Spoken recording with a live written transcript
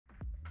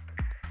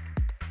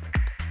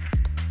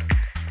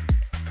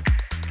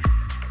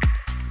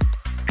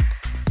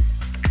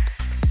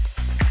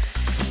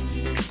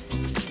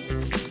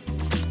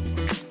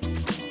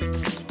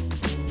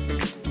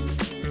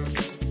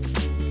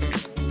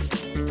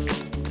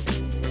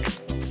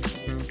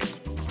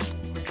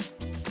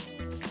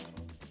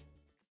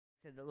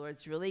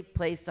Lord's really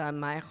placed on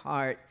my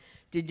heart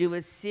to do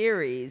a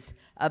series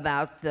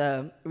about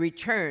the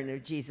return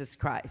of Jesus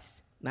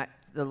Christ,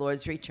 the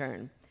Lord's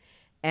return.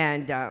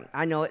 And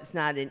I know it's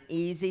not an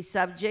easy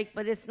subject,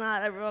 but it's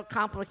not a real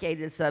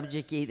complicated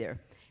subject either.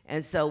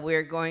 And so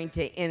we're going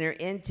to enter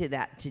into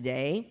that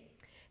today.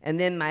 And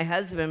then my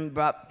husband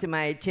brought to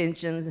my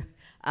attention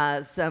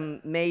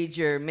some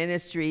major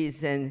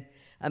ministries in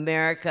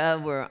America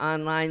were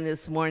online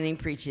this morning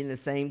preaching the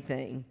same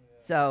thing.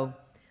 So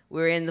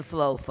we're in the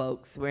flow,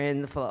 folks. We're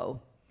in the flow.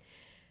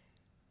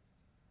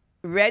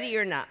 Ready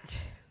or not,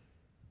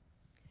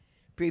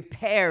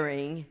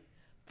 preparing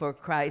for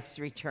Christ's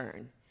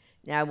return.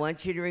 Now, I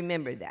want you to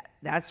remember that.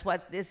 That's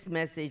what this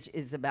message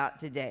is about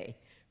today,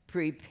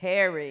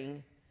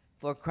 preparing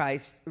for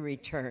Christ's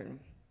return.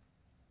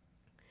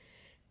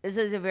 This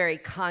is a very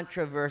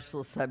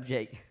controversial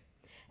subject,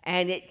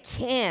 and it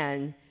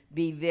can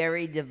be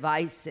very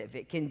divisive.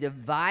 It can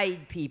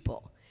divide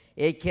people.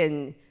 It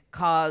can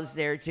cause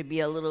there to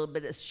be a little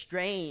bit of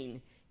strain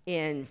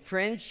in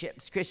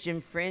friendships, Christian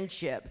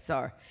friendships,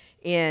 or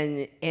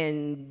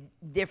in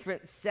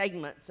different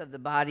segments of the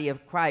body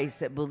of Christ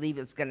that believe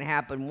it's going to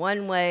happen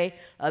one way,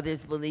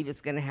 others believe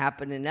it's going to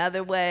happen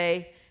another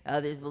way,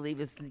 others believe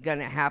it's going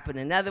to happen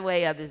another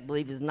way, others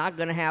believe it's not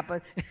going to happen.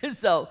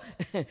 So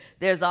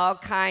there's all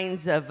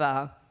kinds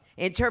of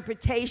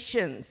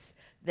interpretations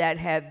that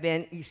have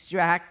been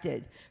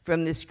extracted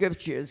from the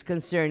scriptures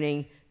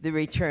concerning the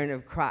return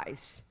of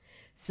Christ.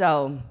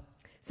 So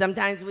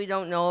sometimes we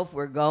don't know if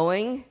we're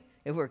going,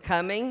 if we're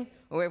coming,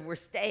 or if we're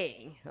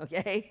staying,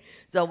 okay?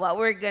 So what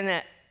we're going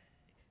to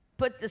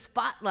put the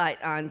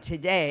spotlight on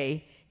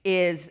today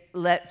is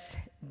let's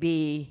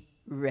be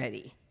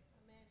ready.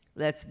 Amen.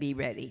 Let's be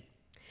ready.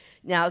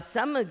 Now,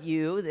 some of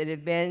you that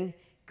have been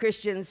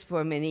Christians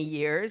for many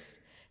years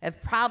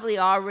have probably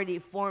already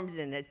formed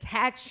an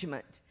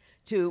attachment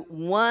to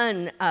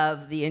one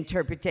of the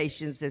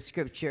interpretations of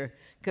Scripture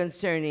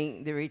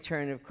concerning the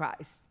return of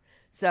Christ.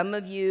 Some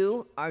of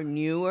you are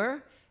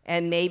newer,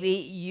 and maybe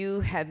you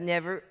have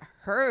never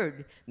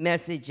heard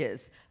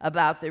messages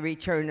about the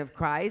return of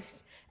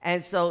Christ.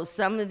 And so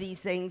some of these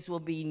things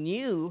will be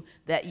new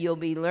that you'll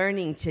be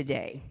learning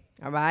today,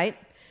 all right?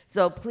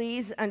 So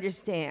please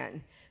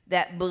understand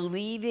that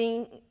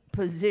believing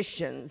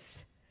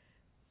positions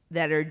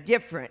that are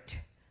different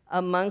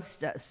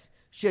amongst us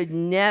should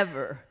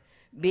never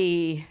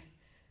be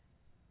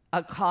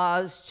a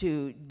cause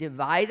to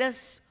divide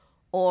us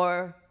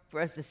or for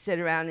us to sit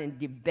around and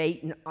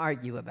debate and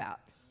argue about,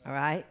 all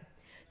right?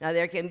 Now,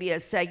 there can be a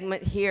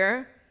segment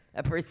here,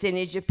 a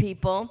percentage of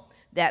people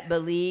that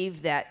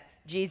believe that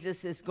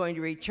Jesus is going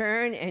to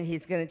return and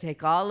he's going to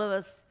take all of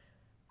us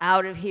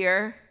out of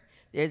here.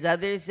 There's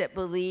others that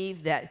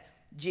believe that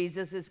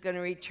Jesus is going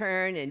to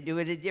return and do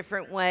it a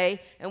different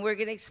way. And we're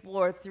going to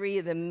explore three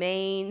of the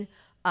main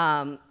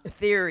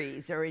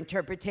theories or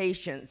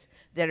interpretations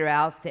that are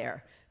out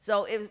there.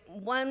 So if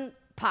one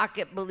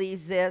pocket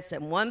believes this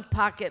and one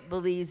pocket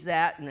believes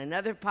that and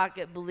another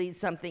pocket believes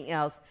something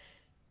else,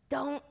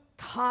 don't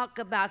talk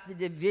about the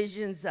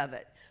divisions of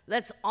it.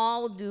 Let's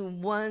all do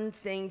one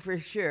thing for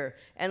sure,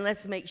 and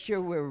let's make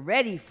sure we're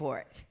ready for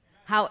it,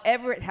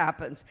 however it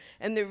happens.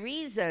 And the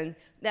reason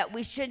that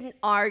we shouldn't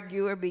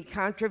argue or be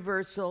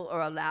controversial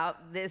or allow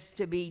this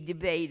to be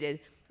debated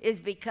is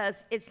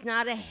because it's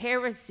not a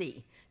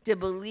heresy to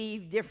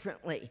believe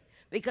differently,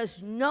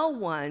 because no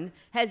one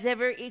has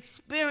ever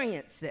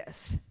experienced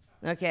this,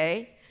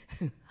 okay?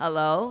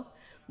 Hello?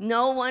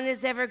 No one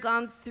has ever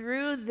gone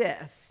through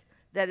this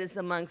that is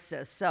amongst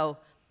us. So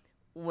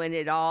when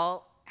it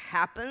all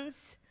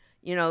happens,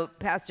 you know,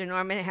 Pastor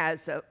Norman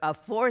has a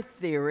fourth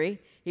theory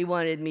he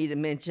wanted me to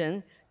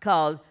mention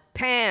called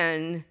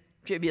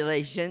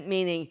pan-tribulation,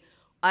 meaning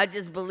I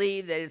just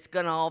believe that it's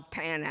going to all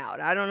pan out.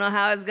 I don't know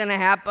how it's going to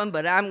happen,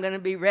 but I'm going to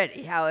be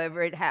ready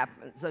however it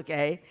happens,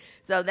 okay?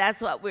 So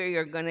that's what we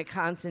are going to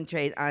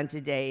concentrate on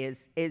today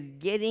is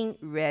getting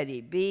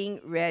ready, being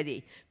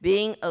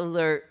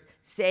alert,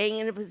 staying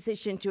in a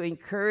position to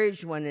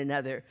encourage one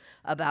another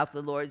about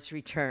the Lord's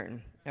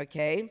return,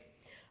 okay?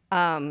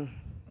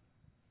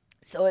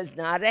 So it's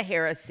not a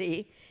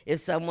heresy if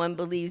someone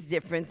believes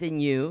different than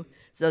you.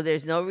 So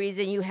there's no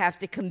reason you have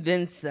to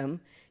convince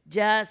them.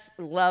 Just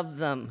love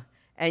them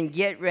and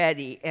get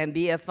ready and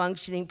be a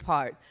functioning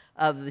part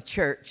of the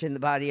church and the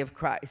body of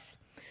Christ.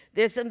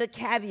 There's some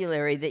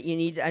vocabulary that you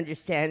need to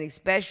understand,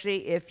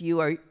 especially if you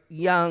are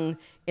young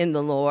in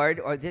the Lord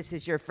or this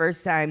is your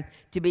first time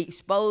to be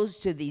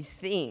exposed to these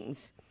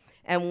things.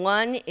 And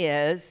one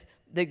is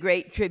the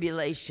Great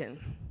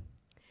Tribulation.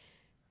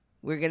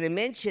 We're going to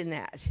mention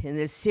that in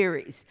this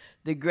series,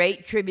 the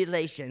Great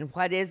Tribulation.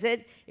 What is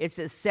it? It's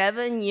a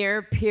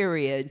 7-year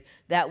period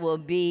that will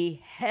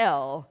be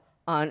hell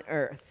on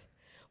earth.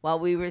 While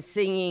we were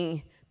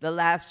singing the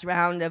last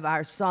round of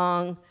our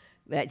song,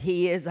 that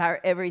He is our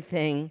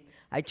everything,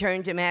 I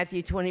turned to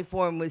Matthew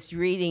 24 and was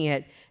reading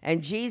it,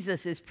 and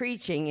Jesus is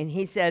preaching, and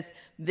He says,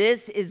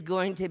 this is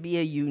going to be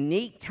a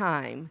unique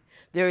time.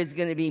 There is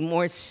going to be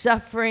more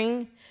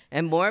suffering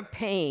and more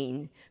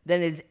pain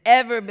than has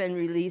ever been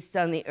released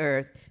on the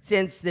earth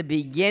since the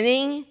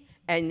beginning,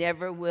 and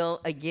never will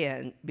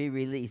again be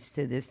released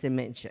to this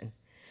dimension.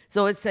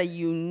 So it's a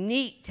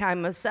unique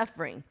time of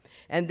suffering.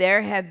 And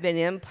there have been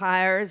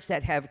empires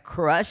that have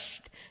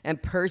crushed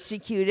and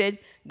persecuted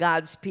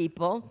God's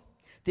people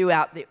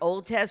throughout the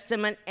Old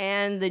Testament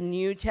and the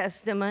New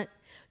Testament.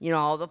 You know,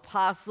 all the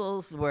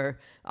apostles were,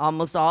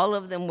 almost all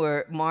of them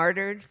were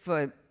martyred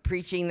for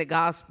preaching the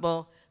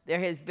gospel. There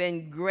has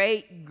been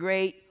great,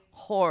 great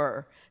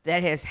horror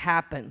that has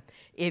happened.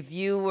 If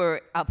you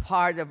were a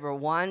part of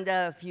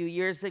Rwanda a few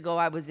years ago,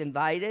 I was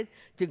invited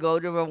to go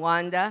to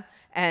Rwanda,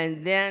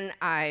 and then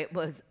I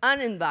was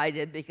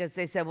uninvited because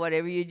they said,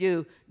 whatever you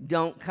do,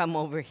 don't come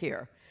over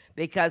here.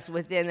 Because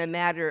within a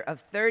matter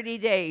of 30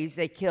 days,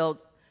 they killed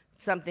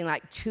something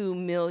like 2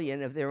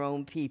 million of their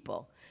own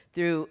people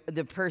through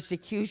the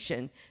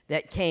persecution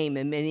that came,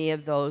 and many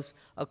of those,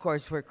 of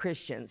course, were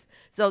Christians.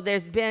 So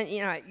there's been,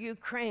 you know,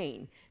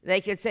 Ukraine,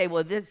 they could say,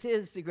 well, this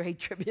is the Great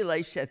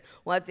Tribulation,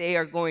 what they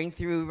are going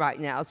through right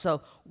now.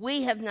 So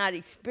we have not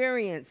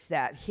experienced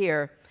that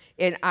here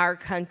in our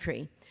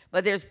country.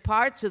 But there's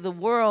parts of the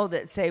world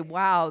that say,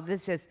 wow,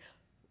 this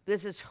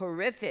is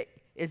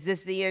horrific. Is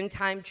this the end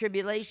time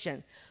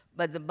tribulation?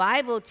 But the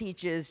Bible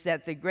teaches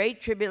that the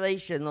Great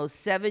Tribulation, those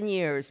 7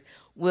 years,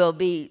 will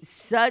be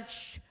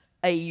such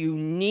a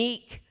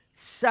unique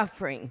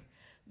suffering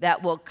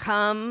that will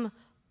come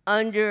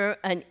under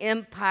an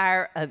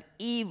empire of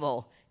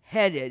evil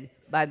headed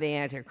by the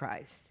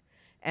Antichrist.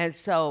 And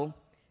so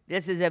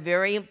this is a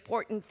very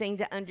important thing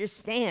to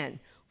understand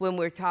when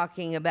we're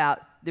talking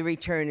about the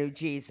return of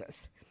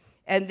Jesus.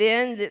 And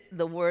then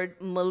the word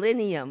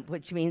millennium,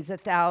 which means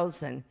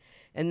 1,000.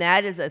 And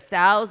that is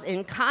 1,000,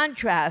 in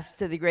contrast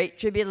to the Great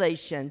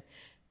Tribulation.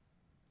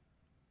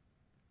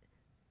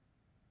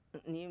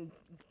 You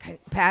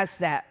pass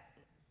that.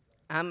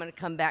 I'm going to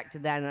come back to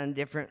that on a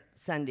different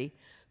Sunday.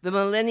 The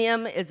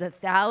millennium is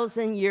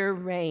 1,000-year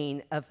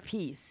reign of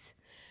peace.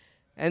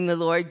 And the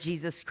Lord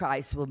Jesus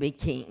Christ will be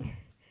king.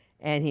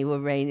 And he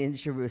will reign in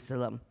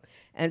Jerusalem.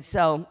 And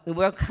so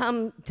we'll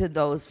come to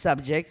those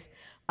subjects.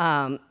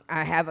 I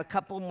have a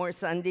couple more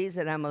Sundays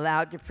that I'm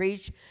allowed to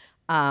preach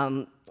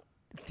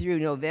through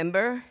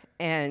November,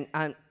 and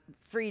I'm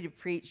free to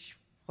preach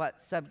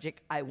what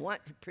subject I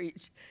want to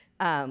preach.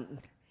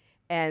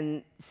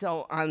 And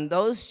so on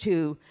those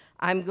two,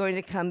 I'm going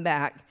to come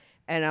back,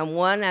 and on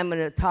one, I'm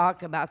going to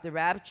talk about the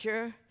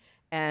rapture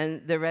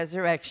and the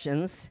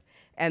resurrections,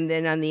 and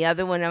then on the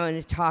other one, I'm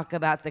going to talk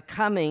about the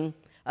coming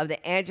of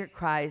the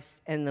Antichrist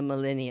and the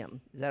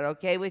millennium. Is that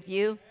okay with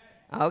you?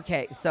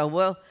 Okay,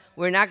 so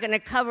we're not going to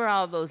cover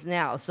all those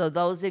now. So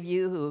those of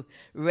you who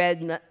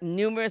read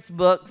numerous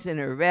books and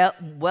are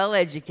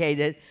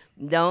well-educated,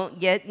 don't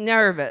get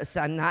nervous.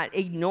 I'm not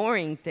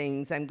ignoring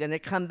things. I'm going to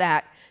come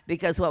back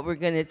because what we're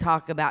going to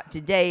talk about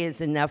today is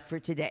enough for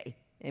today.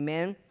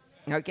 Amen?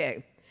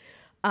 Okay.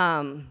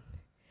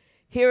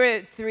 Here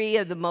are 3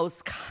 of the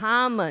most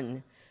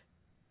common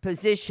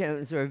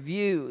positions or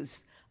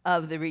views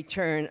of the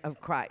return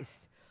of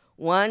Christ.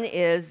 One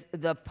is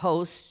the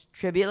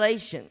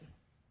post-tribulation.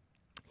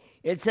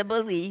 It's a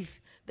belief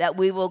that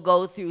we will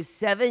go through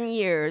 7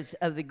 years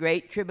of the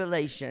Great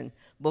Tribulation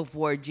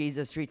before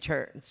Jesus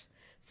returns.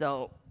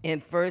 So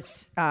in 1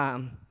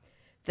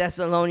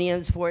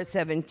 Thessalonians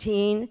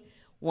 4:17,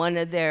 one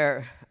of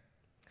their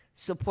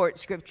support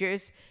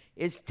scriptures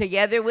is,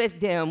 together with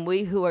them,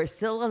 we who are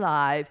still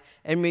alive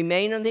and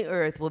remain on the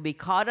earth will be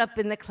caught up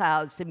in the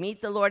clouds to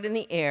meet the Lord in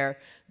the air.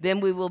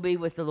 Then we will be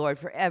with the Lord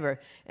forever.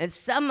 And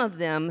some of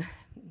them,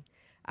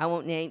 I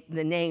won't name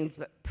the names,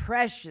 but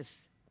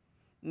precious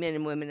men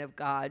and women of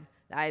God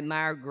I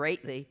admire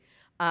greatly,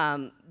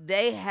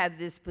 they have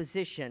this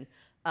position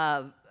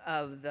of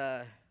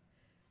the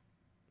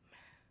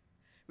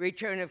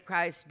return of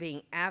Christ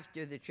being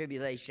after the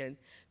tribulation,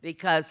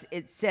 because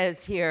it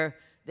says here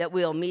that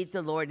we'll meet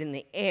the Lord in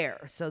the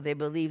air. So they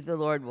believe the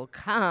Lord will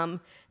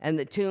come and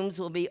the tombs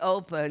will be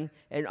open,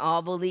 and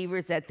all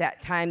believers at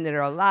that time that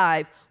are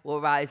alive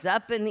will rise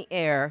up in the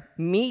air,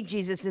 meet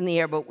Jesus in the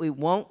air, but we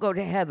won't go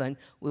to heaven.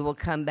 We will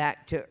come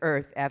back to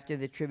earth after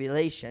the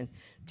tribulation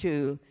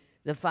to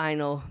the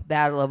final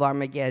battle of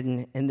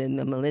Armageddon and then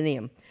the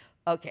millennium.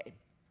 Okay,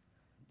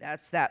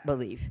 that's that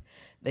belief.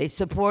 They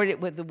support it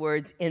with the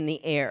words in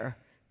the air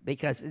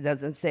because it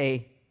doesn't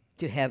say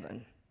to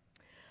heaven.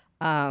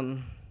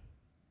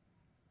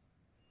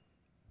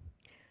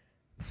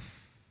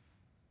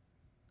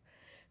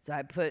 So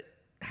I put,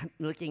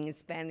 looking in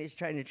Spanish,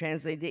 trying to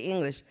translate to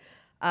English.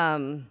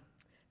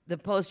 The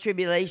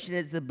post-tribulation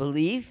is the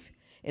belief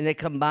in a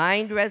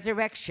combined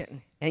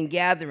resurrection and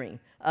gathering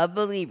of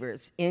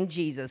believers in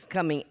Jesus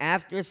coming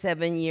after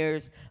 7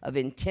 years of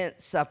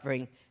intense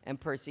suffering and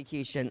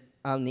persecution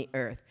on the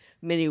earth.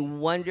 Many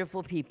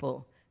wonderful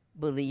people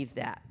believe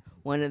that.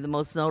 One of the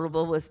most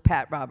notable was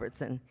Pat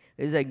Robertson.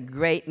 He's a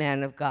great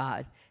man of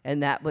God,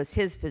 and that was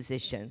his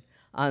position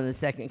on the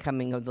second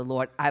coming of the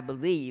Lord. I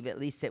believe, at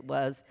least it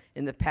was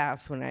in the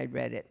past when I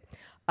read it.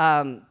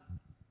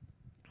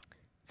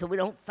 So so we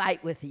don't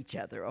fight with each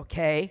other,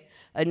 okay?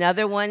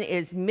 Another one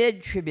is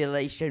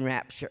mid-tribulation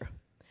rapture.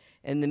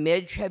 And the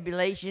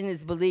mid-tribulation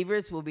is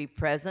believers will be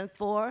present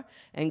for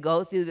and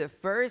go through the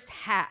first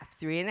half,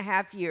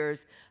 3.5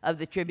 years of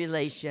the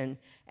tribulation,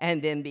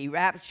 and then be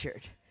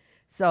raptured.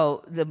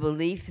 So the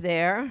belief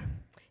there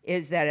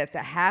is that at the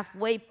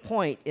halfway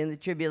point in the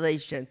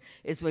tribulation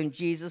is when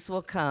Jesus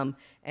will come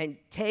and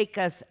take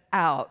us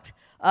out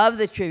of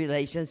the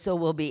tribulation, so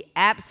we'll be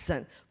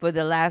absent for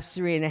the last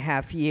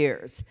 3.5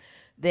 years.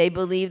 They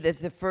believe that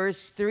the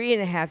first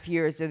 3.5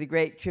 years of the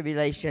Great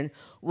Tribulation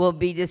will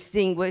be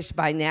distinguished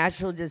by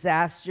natural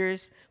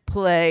disasters,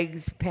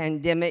 plagues,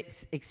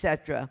 pandemics,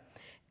 etc.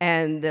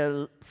 And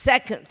the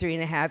second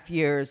 3.5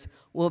 years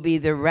will be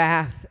the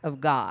wrath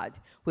of God,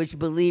 which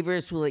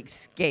believers will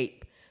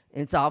escape.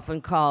 It's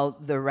often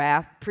called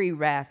the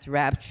pre-wrath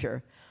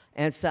rapture,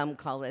 and some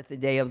call it the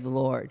day of the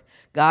Lord.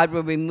 God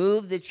will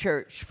remove the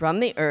church from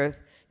the earth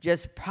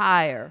just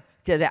prior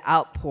to the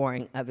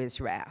outpouring of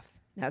his wrath.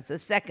 That's a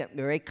second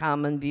very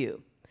common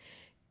view.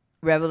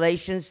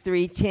 Revelations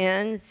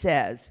 3:10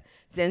 says,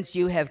 since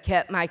you have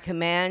kept my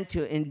command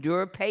to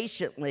endure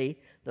patiently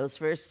those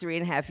first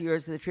 3.5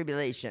 years of the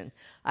tribulation,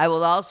 I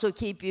will also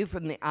keep you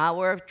from the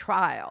hour of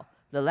trial,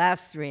 the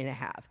last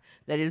 3.5,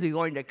 that is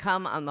going to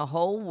come on the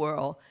whole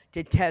world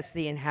to test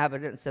the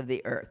inhabitants of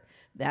the earth.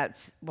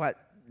 That's what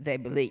they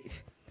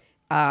believe.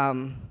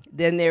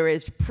 Then there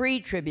is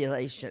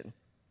pre-tribulation.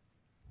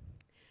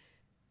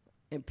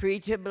 And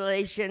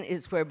pre-tribulation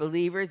is where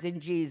believers in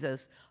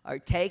Jesus are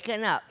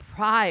taken up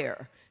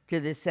prior to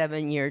the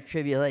 7-year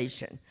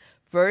tribulation.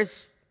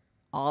 First,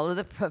 all of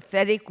the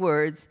prophetic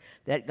words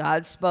that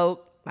God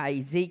spoke by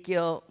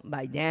Ezekiel,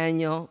 by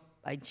Daniel,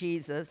 by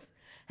Jesus,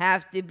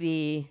 have to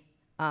be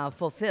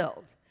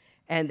fulfilled.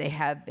 And they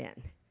have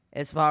been,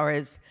 as far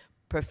as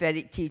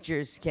prophetic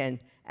teachers can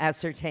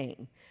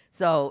ascertain.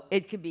 So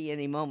it could be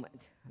any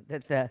moment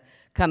that the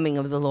coming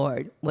of the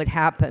Lord would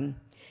happen.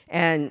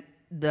 And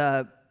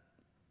the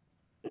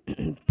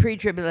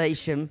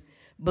pre-tribulation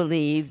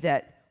believe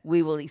that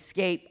we will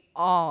escape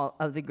all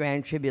of the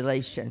grand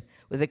tribulation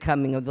with the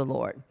coming of the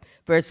Lord.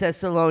 1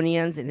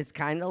 Thessalonians, and it's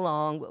kind of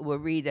long, but we'll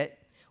read it.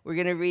 We're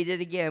going to read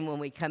it again when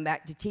we come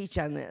back to teach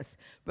on this.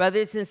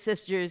 Brothers and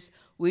sisters,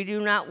 we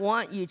do not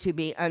want you to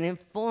be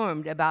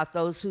uninformed about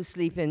those who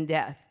sleep in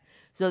death,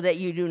 so that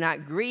you do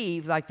not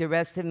grieve like the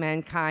rest of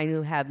mankind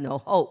who have no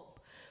hope.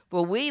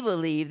 For we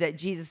believe that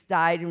Jesus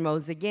died and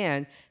rose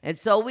again, and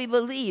so we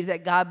believe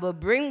that God will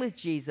bring with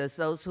Jesus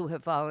those who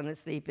have fallen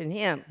asleep in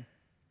him.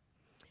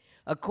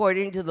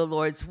 According to the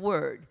Lord's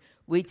word,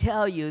 we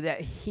tell you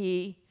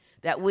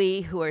that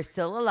we who are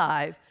still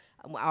alive,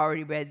 I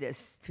already read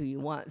this to you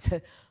once,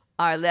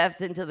 are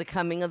left until the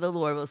coming of the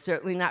Lord will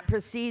certainly not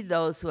precede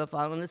those who have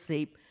fallen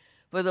asleep.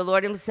 For the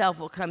Lord himself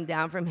will come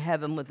down from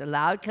heaven with a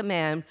loud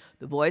command,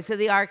 the voice of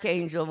the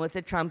archangel, and with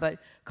the trumpet,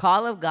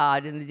 call of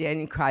God, and the dead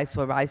in Christ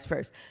will rise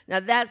first. Now,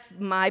 that's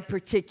my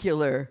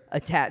particular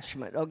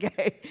attachment,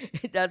 okay?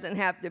 It doesn't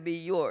have to be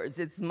yours.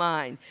 It's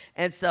mine.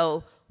 And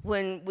so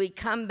when we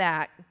come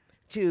back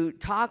to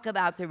talk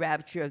about the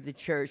rapture of the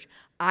church,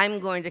 I'm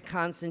going to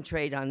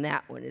concentrate on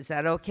that one. Is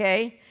that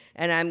okay?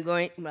 And I'm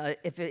going,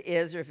 if it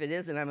is or if it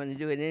isn't, I'm going to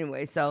do it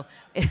anyway. So,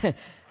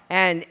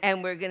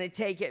 and we're going to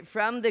take it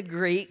from the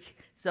Greek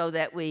so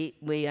that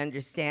we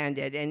understand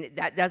it. And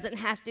that doesn't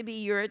have to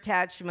be your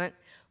attachment.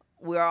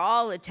 We're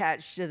all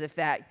attached to the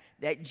fact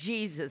that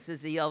Jesus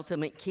is the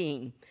ultimate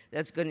king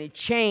that's going to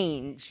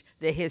change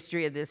the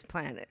history of this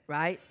planet,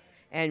 right?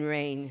 And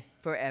reign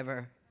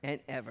forever and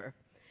ever.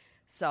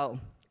 So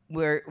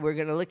we're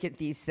going to look at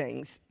these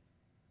things.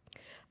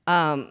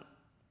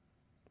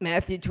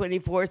 Matthew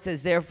 24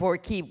 says, therefore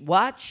keep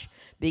watch,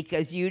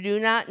 because you do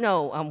not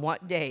know on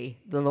what day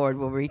the Lord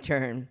will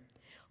return,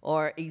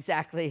 or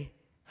exactly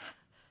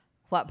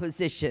what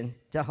position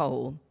to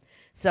hold.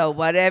 So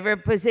whatever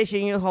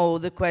position you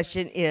hold, the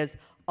question is,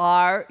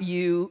 are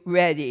you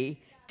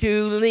ready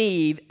to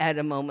leave at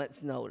a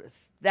moment's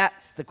notice?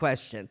 That's the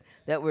question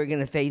that we're going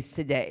to face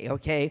today,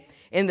 okay?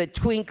 In the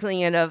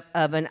twinkling of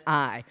an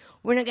eye.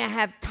 We're not going to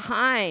have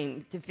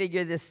time to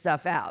figure this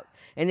stuff out.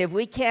 And if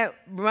we can't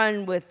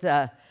run with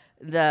the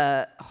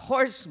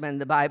horsemen,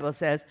 the Bible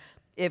says,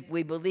 if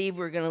we believe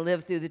we're going to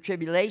live through the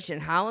tribulation,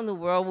 how in the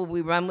world will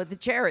we run with the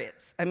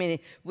chariots? I mean,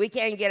 we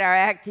can't get our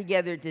act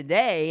together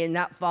today and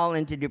not fall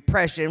into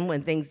depression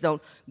when things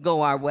don't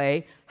go our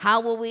way. How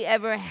will we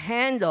ever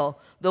handle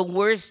the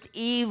worst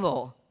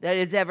evil that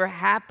has ever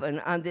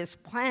happened on this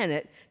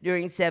planet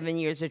during 7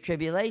 years of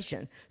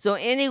tribulation? So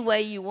any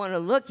way you want to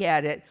look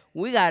at it,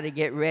 we got to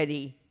get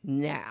ready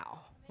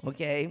now,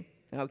 okay?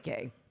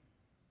 Okay.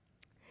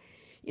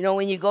 You know,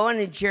 when you go on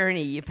a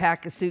journey, you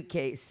pack a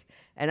suitcase.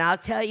 And I'll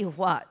tell you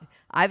what,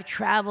 I've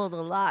traveled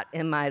a lot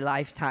in my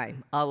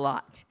lifetime, a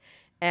lot.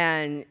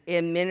 And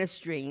in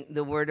ministering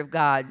the Word of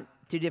God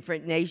to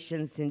different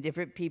nations and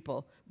different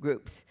people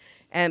groups.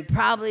 And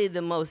probably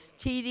the most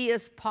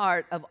tedious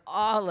part of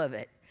all of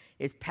it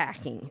is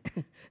packing.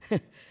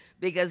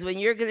 Because when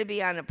you're going to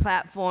be on a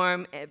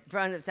platform in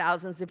front of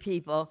thousands of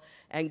people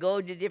and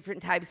go to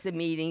different types of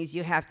meetings,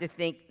 you have to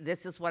think,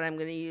 this is what I'm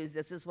going to use,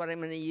 this is what I'm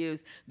going to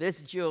use,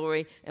 this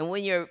jewelry. And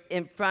when you're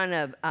in front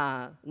of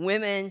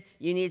women,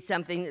 you need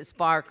something that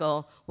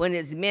sparkle. When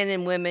it's men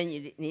and women,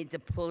 you need to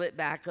pull it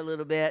back a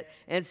little bit.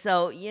 And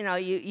so, you know,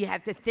 you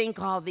have to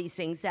think all these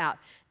things out.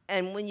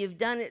 And when you've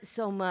done it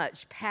so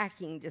much,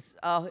 packing just,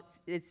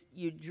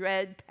 you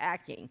dread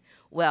packing.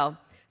 Well,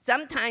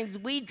 sometimes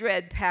we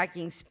dread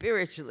packing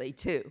spiritually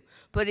too,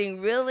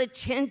 putting real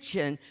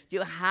attention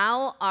to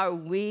how are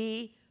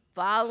we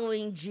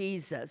following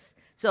Jesus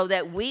so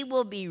that we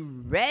will be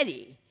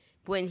ready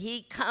when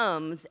he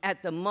comes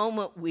at the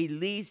moment we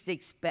least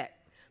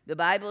expect. The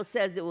Bible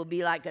says it will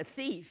be like a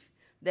thief,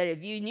 that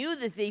if you knew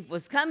the thief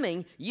was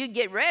coming, you'd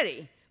get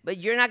ready. But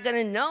you're not going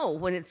to know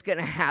when it's going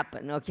to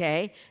happen,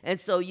 okay? And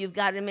so you've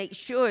got to make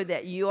sure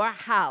that your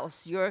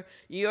house,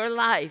 your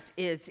life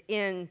is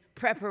in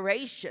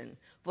preparation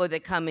for the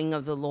coming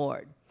of the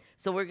Lord.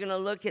 So we're going to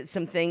look at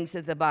some things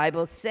that the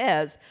Bible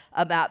says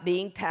about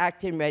being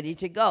packed and ready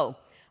to go.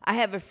 I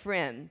have a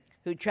friend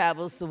who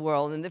travels the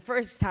world, and the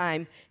first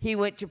time he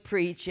went to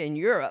preach in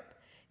Europe,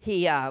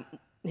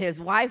 his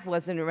wife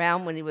wasn't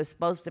around when he was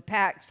supposed to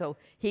pack, so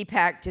he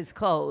packed his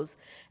clothes.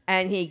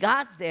 And he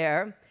got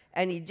there,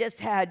 and he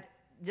just had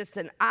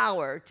an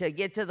hour to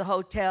get to the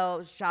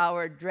hotel,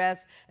 shower,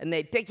 dress, and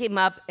they pick him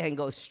up and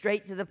go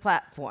straight to the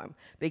platform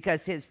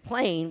because his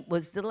plane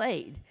was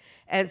delayed.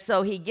 And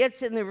so he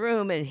gets in the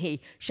room and he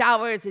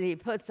showers and he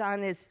puts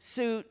on his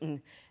suit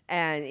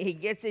and he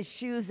gets his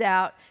shoes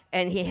out,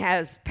 and he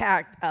has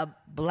packed a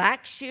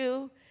black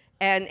shoe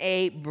and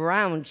a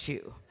brown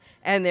shoe.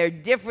 And they're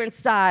different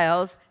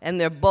styles, and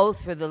they're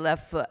both for the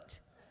left foot,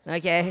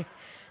 okay?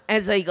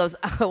 And so he goes,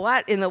 oh,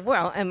 what in the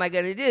world am I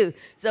going to do?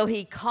 So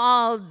he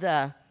called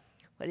the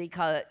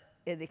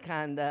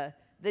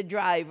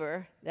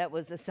driver that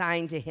was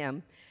assigned to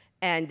him.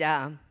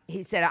 And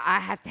he said,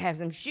 I have to have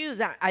some shoes.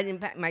 I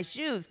didn't pack my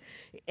shoes.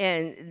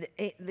 And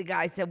the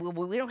guy said, well,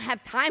 we don't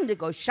have time to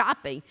go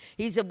shopping.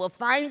 He said, well,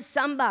 find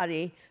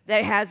somebody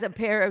that has a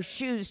pair of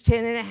shoes,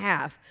 10 and a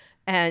half,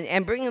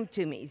 and bring them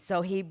to me.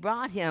 So he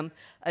brought him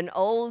an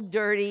old,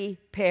 dirty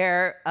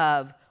pair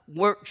of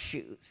work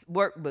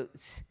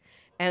boots.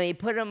 And he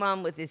put him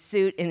on with his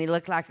suit, and he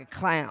looked like a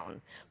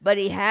clown. But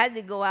he had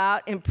to go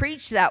out and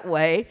preach that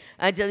way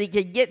until he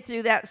could get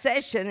through that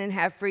session and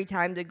have free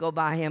time to go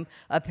buy him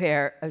a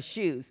pair of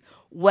shoes.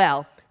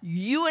 Well,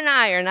 you and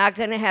I are not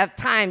going to have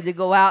time to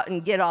go out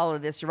and get all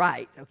of this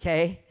right,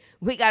 okay?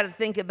 We got to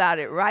think about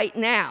it right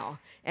now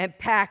and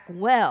pack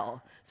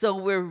well so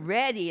we're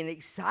ready and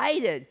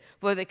excited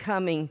for the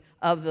coming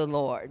of the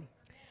Lord.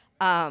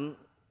 And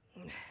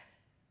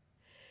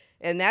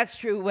that's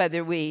true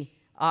whether we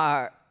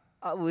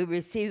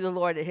receive the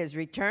Lord at his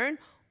return,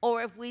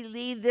 or if we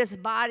leave this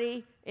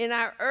body in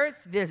our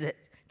earth visit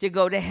to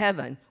go to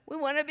heaven. We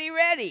want to be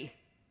ready,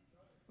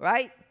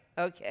 right?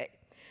 Okay.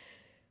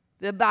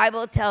 The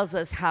Bible tells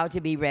us how to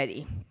be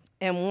ready.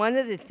 And one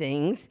of the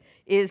things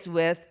is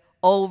with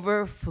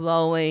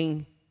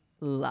overflowing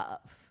love.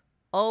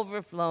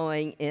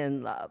 Overflowing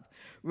in love.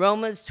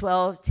 Romans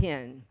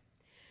 12:10.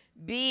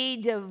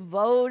 Be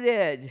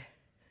devoted.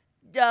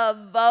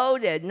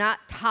 Devoted, not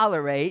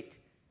tolerate.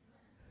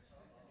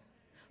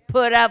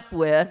 Put up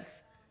with.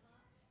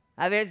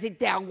 A ver si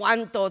te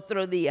aguanto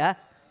otro día.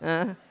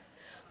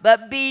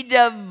 But be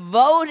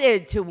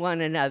devoted to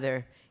one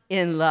another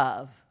in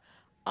love.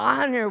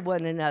 Honor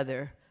one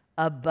another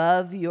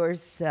above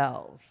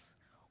yourselves.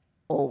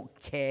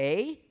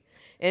 Okay?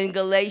 In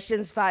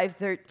Galatians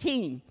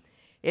 5:13,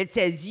 it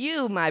says,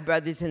 you, my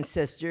brothers and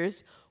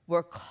sisters,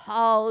 were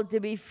called to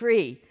be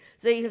free.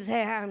 So you can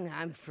say,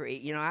 I'm free.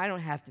 You know, I don't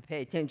have to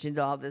pay attention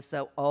to all this.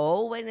 So,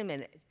 wait a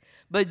minute.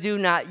 But do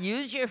not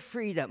use your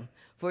freedom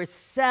for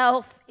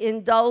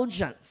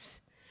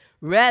self-indulgence.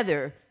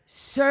 Rather,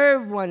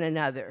 serve one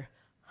another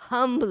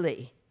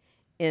humbly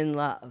in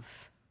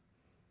love.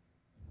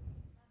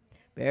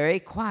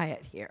 Very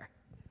quiet here.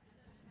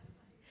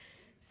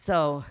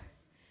 So,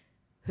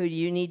 who do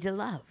you need to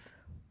love?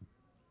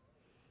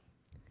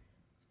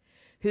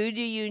 Who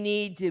do you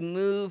need to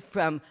move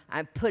from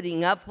I'm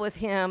putting up with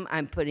him,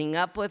 I'm putting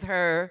up with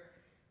her,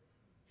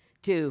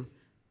 to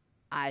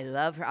I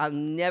love her? I'll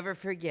never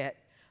forget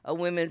a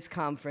women's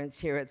conference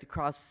here at the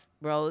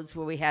Crossroads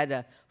where we had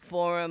a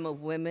forum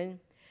of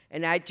women.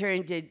 And I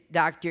turned to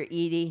Dr.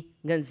 Edie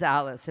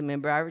Gonzalez, a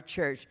member of our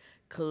church,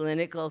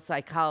 clinical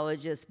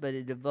psychologist, but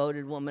a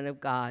devoted woman of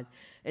God.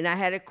 And I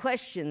had a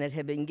question that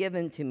had been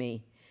given to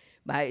me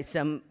by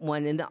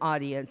someone in the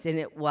audience, and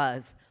it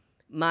was,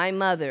 my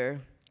mother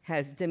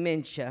has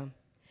dementia,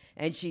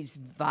 and she's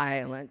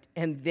violent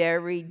and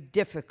very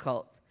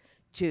difficult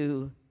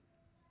to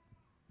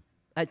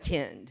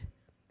attend.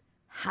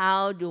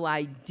 How do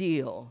I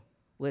deal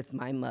with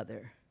my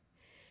mother?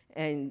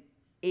 And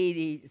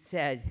Edie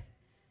said,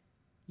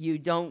 you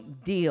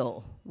don't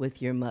deal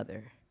with your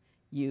mother.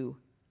 You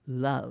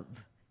love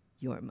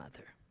your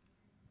mother.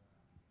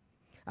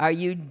 Are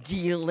you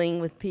dealing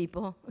with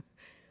people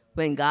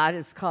when God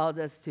has called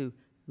us to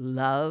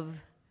love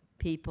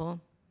people?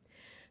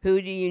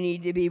 Who do you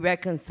need to be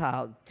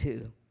reconciled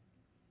to?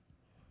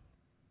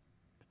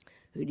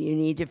 Who do you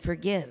need to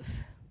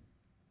forgive?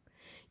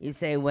 You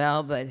say,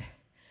 well, but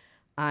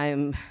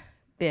I'm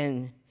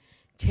been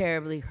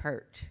terribly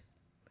hurt.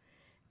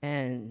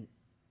 And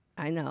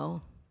I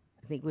know,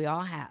 I think we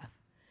all have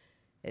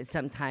at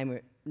some time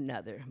or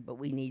another, but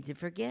we need to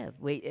forgive.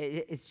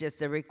 It's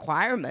just a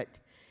requirement.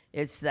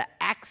 It's the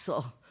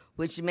axle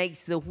which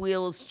makes the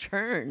wheels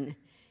turn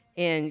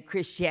in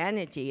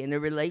Christianity, in a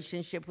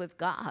relationship with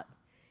God,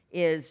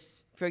 is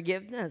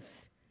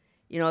forgiveness.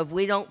 You know, if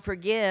we don't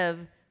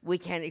forgive, we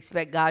can't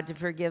expect God to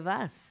forgive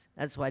us.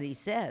 That's what he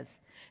says.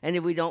 And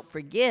if we don't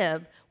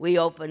forgive, we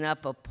open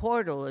up a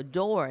portal, a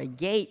door, a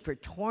gate for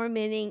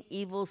tormenting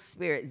evil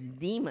spirits,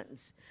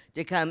 demons,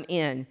 to come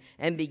in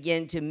and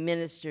begin to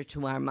minister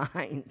to our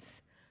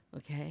minds,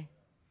 okay?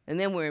 And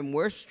then we're in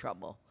worse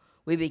trouble.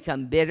 We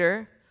become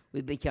bitter,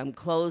 we become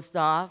closed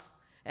off,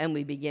 and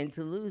we begin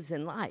to lose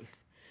in life.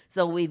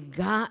 So we've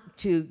got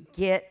to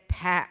get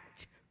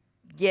packed,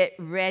 get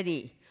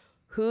ready.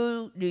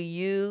 Who do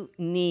you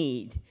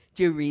need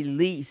to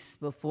release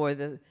before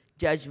the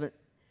judgment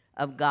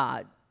of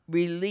God?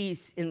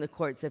 Release in the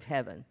courts of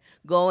heaven.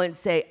 Go and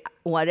say,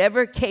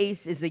 whatever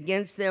case is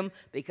against them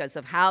because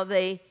of how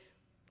they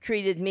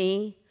treated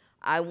me,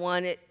 I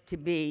want it to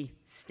be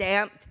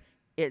stamped,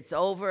 it's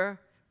over,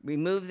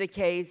 remove the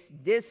case,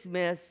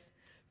 dismiss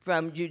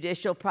from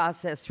judicial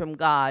process from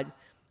God.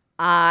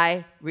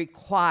 I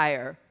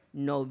require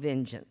no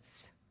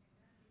vengeance.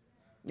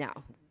 Now,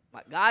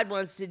 what God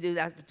wants to do,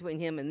 that's between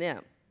him and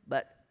them,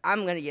 but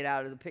I'm going to get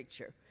out of the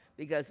picture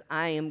because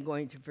I am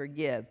going to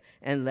forgive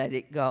and let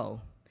it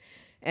go.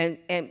 And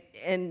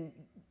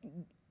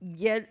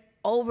get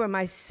over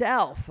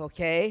myself,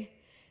 okay?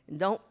 And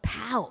don't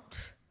pout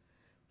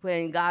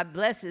when God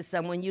blesses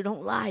someone you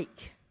don't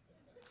like,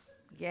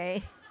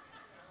 okay?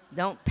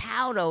 Don't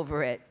pout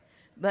over it,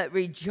 but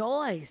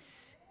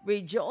rejoice.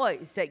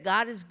 Rejoice that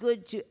God is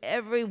good to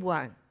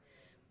everyone.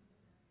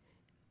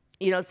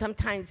 You know,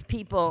 sometimes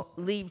people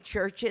leave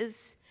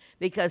churches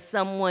because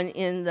someone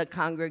in the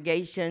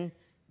congregation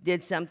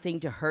did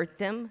something to hurt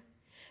them.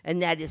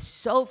 And that is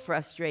so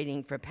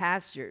frustrating for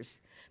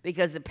pastors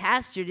because the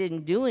pastor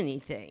didn't do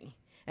anything.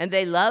 And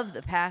they love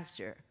the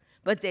pastor,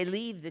 but they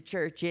leave the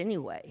church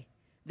anyway.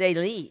 They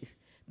leave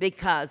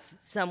because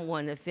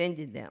someone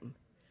offended them.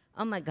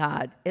 Oh, my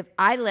God, if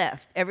I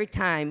left every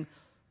time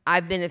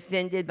I've been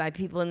offended by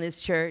people in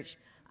this church,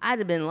 I'd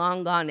have been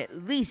long gone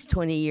at least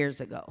 20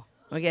 years ago,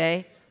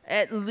 okay?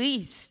 At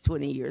least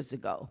 20 years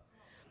ago.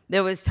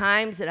 There was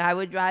times that I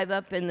would drive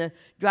up in the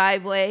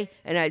driveway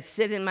and I'd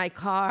sit in my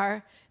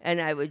car and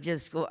I would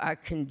just go, I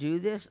can do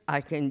this,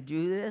 I can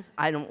do this.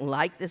 I don't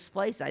like this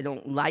place, I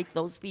don't like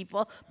those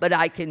people, but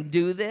I can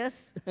do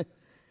this.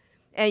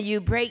 And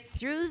you break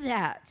through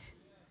that.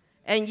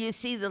 And you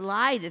see the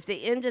light at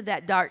the end of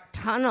that dark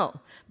tunnel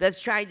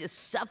that's trying to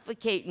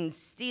suffocate and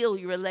steal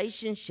your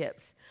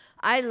relationships.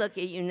 I look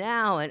at you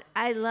now and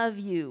I love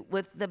you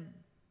with the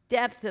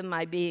depth of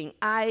my being.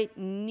 I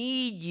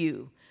need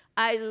you.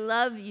 I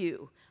love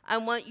you. I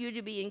want you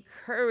to be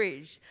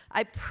encouraged.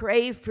 I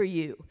pray for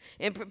you.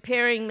 In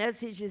preparing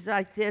messages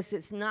like this,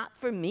 it's not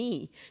for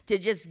me to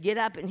just get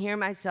up and hear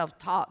myself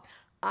talk.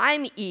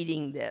 I'm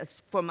eating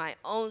this for my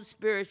own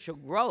spiritual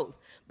growth,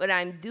 but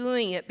I'm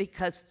doing it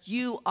because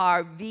you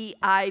are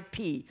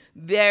VIP,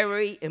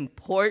 very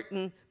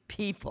important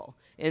people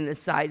in the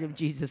sight of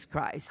Jesus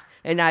Christ.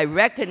 And I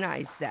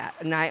recognize that,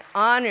 and I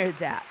honor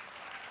that.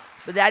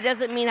 But that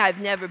doesn't mean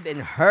I've never been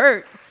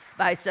hurt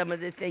by some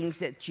of the things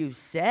that you've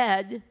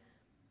said.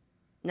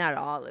 Not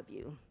all of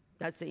you.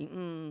 That's a,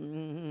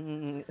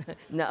 no,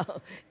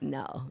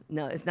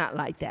 it's not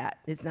like that.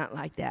 It's not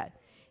like that.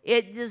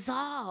 It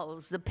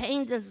dissolves. The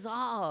pain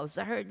dissolves.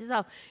 The hurt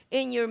dissolves.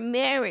 In your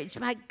marriage,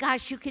 my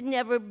gosh, you can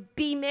never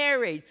be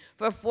married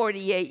for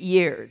 48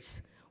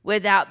 years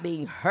without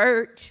being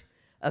hurt,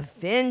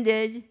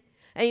 offended.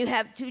 And you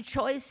have two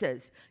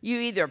choices. You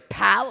either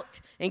pout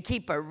and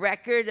keep a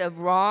record of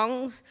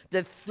wrongs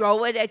to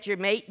throw it at your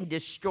mate and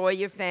destroy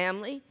your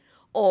family,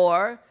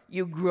 or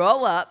you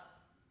grow up,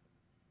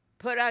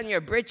 put on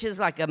your britches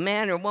like a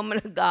man or woman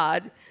of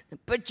God,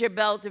 and put your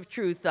belt of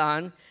truth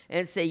on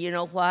and say, you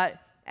know what?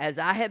 As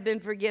I have been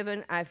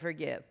forgiven, I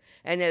forgive.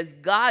 And as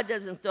God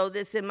doesn't throw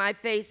this in my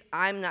face,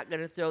 I'm not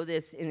going to throw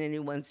this in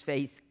anyone's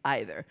face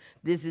either.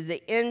 This is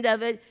the end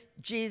of it.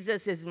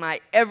 Jesus is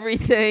my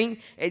everything,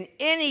 and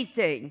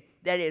anything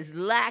that is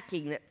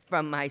lacking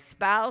from my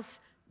spouse,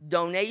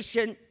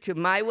 donation to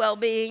my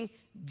well-being,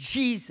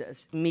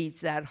 Jesus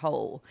meets that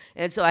hole.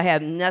 And so I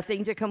have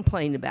nothing to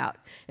complain about,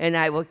 and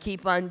I will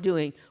keep on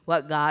doing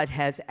what God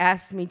has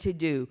asked me to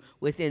do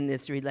within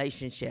this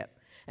relationship.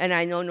 And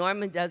I know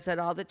Norman does that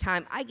all the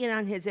time. I get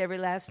on his every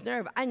last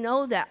nerve. I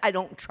know that. I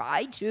don't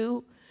try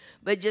to,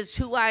 but just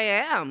who I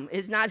am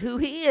is not who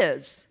he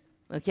is,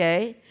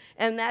 okay?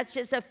 And that's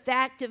just a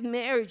fact of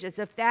marriage. It's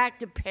a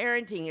fact of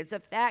parenting. It's a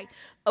fact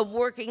of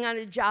working on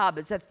a job.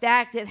 It's a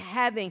fact of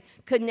having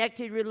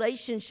connected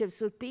relationships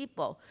with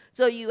people.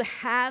 So you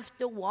have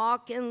to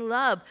walk in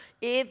love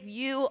if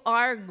you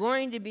are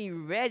going to be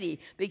ready,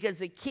 because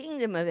the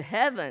kingdom of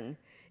heaven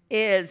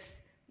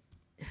is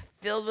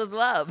filled with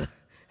love.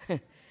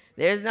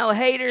 There's no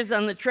haters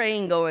on the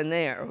train going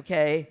there,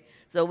 okay?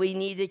 So we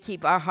need to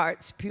keep our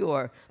hearts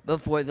pure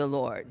before the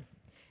Lord.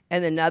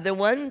 And another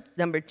one,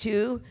 number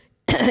 2,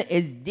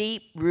 is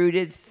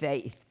deep-rooted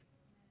faith.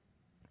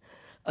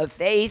 A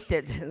faith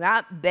that's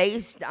not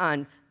based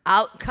on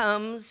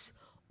outcomes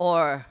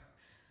or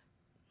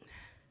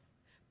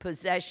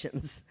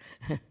possessions.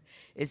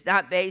 It's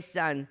not based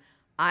on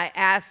I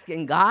asked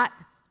and got,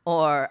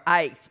 or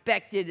I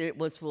expected it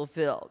was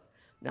fulfilled.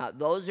 Now,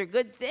 those are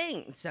good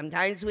things.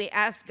 Sometimes we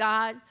ask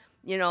God,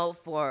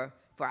 for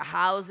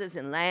houses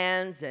and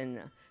lands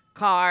and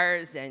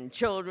cars and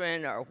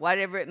children or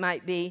whatever it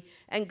might be,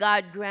 and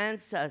God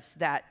grants us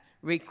that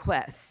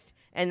request,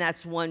 and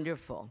that's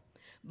wonderful.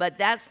 But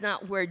that's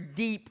not where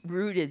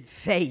deep-rooted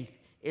faith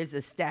is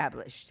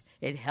established.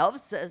 It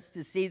helps us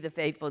to see the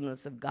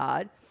faithfulness of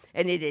God,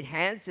 and it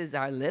enhances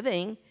our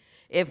living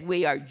if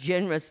we are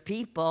generous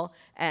people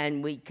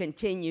and we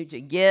continue to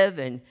give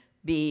and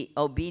be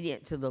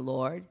obedient to the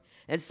Lord.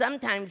 And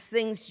sometimes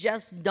things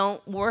just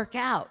don't work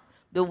out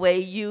the way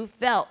you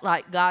felt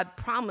like God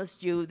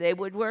promised you they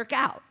would work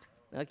out,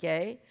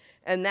 okay?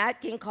 And that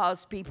can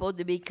cause people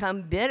to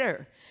become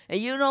bitter. And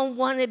you don't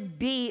want to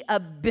be a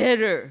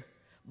bitter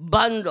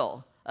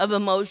bundle of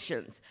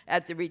emotions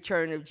at the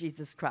return of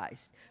Jesus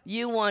Christ.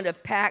 You want a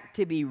pack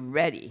to be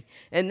ready.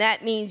 And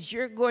that means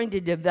you're going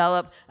to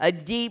develop a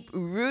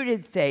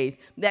deep-rooted faith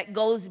that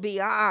goes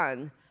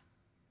beyond,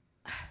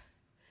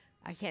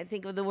 I can't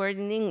think of the word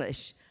in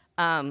English.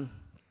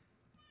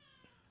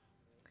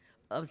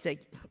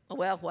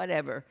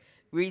 Whatever.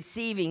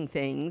 Receiving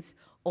things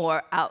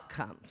or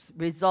outcomes,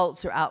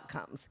 results or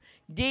outcomes.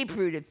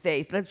 Deep-rooted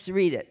faith, let's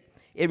read it.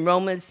 In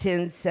Romans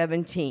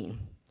 10:17,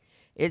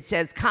 it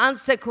says,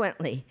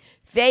 consequently,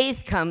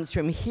 faith comes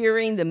from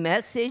hearing the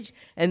message,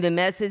 and the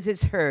message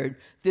is heard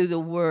through the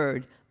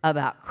word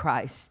about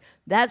Christ.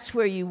 That's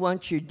where you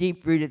want your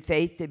deep-rooted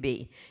faith to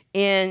be,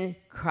 in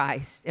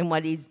Christ and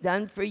what he's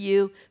done for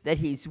you, that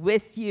he's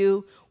with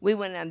you. We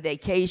went on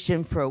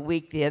vacation for a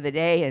week the other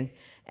day,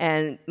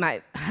 and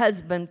my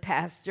husband,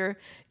 Pastor,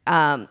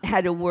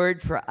 had a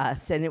word for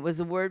us, and it was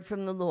a word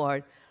from the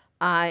Lord.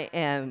 I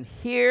am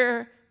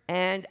here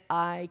and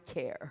I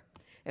care.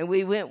 And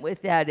we went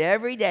with that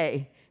every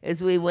day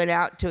as we went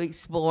out to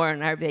explore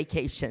on our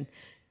vacation.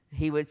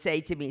 He would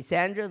say to me,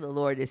 Sandra, the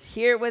Lord is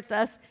here with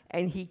us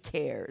and he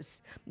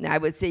cares. And I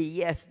would say,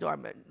 yes,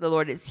 Norman, the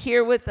Lord is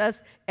here with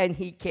us and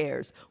he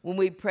cares. When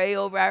we pray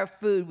over our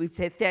food, we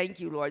say, thank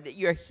you, Lord, that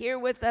you're here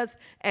with us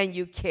and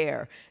you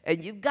care.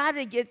 And you've got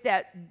to get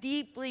that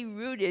deeply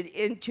rooted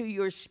into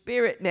your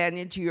spirit, man,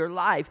 into your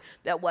life,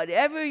 that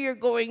whatever you're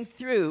going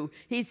through,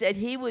 he said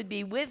he would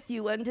be with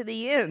you unto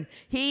the end.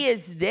 He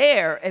is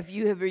there if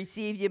you have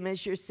received him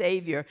as your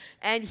Savior,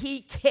 and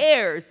he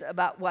cares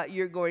about what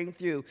you're going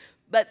through.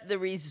 But the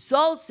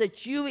results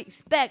that you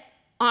expect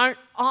aren't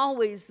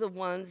always the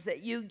ones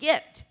that you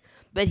get.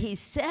 But he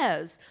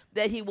says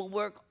that he will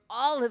work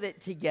all of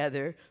it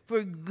together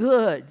for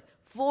good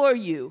for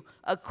you,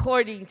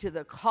 according to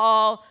the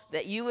call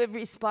that you have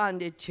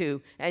responded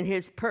to and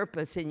his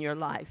purpose in your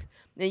life.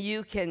 And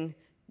you can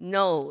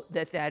know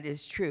that that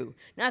is true.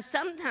 Now,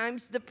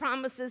 sometimes the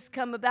promises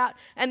come about,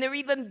 and they're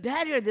even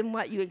better than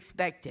what you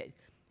expected.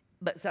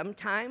 But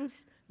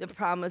sometimes the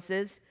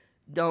promises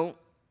don't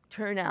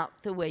turn out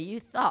the way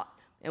you thought.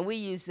 And we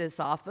use this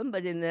often,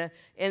 but in the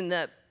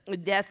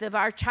death of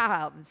our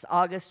child, it's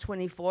August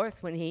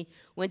 24th when he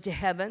went to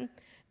heaven,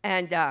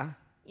 and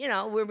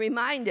we're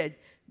reminded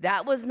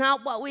that was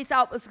not what we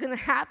thought was going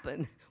to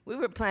happen. We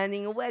were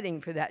planning a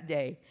wedding for that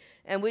day,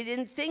 and we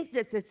didn't think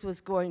that this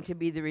was going to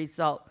be the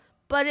result,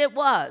 but it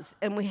was,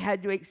 and we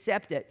had to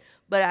accept it.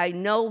 But I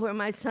know where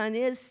my son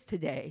is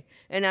today,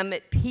 and I'm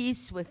at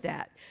peace with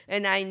that.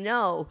 And I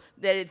know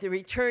that at the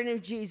return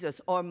of Jesus,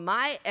 or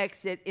my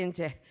exit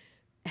into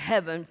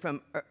heaven,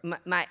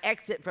 my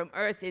exit from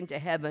earth into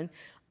heaven,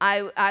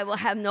 I will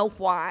have no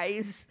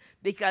whys,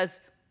 because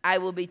I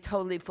will be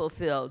totally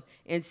fulfilled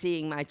in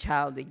seeing my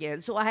child again.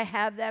 So I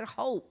have that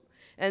hope,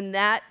 and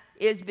that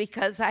is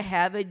because I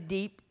have a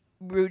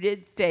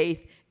deep-rooted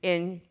faith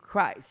in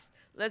Christ.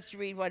 Let's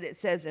read what it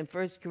says in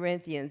 1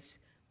 Corinthians.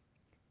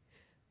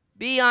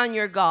 Be on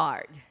your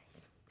guard.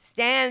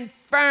 Stand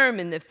firm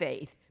in the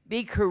faith.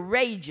 Be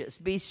courageous.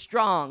 Be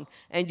strong.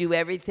 And do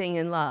everything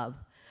in love.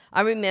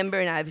 I remember,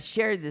 and I've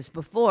shared this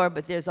before,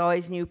 but there's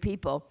always new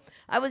people.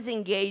 I was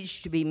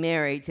engaged to be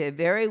married to a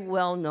very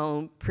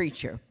well-known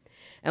preacher.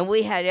 And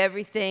we had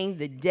everything,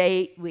 the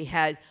date. We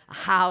had a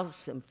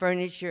house and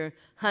furniture,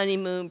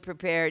 honeymoon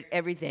prepared,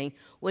 everything.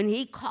 When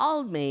he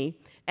called me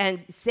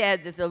and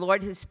said that the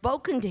Lord had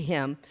spoken to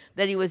him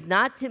that he was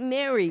not to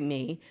marry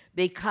me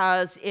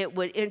because it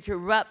would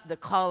interrupt the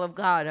call of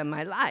God on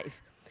my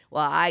life.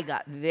 Well, I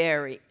got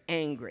very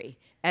angry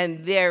and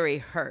very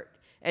hurt.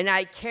 And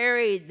I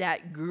carried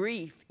that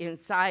grief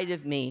inside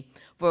of me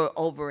for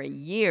over a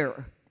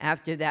year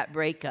after that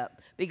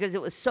breakup because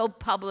it was so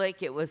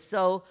public, it was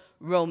so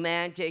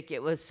romantic,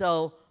 it was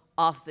so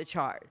off the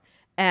chart.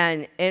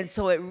 And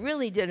so it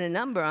really did a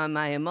number on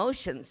my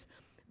emotions.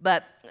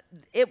 But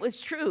it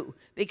was true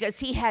because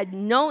he had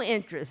no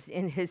interest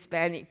in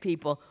Hispanic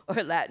people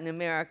or Latin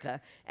America.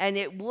 And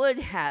it would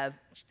have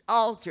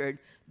altered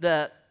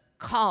the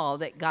call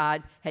that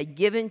God had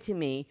given to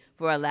me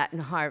for a Latin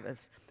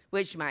harvest,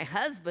 which my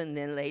husband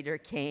then later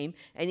came,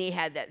 and he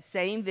had that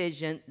same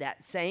vision,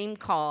 that same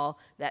call,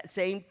 that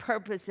same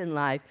purpose in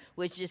life,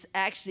 which just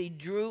actually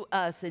drew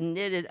us and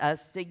knitted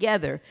us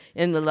together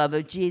in the love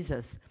of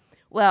Jesus.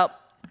 Well,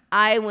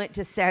 I went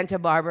to Santa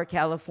Barbara,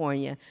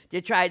 California,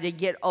 to try to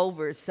get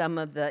over some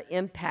of the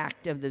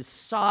impact of the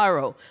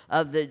sorrow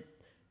of the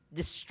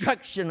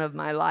destruction of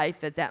my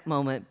life at that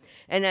moment.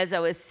 And as I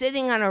was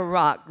sitting on a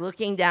rock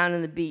looking down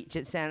on the beach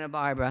at Santa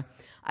Barbara,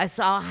 I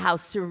saw how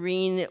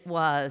serene it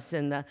was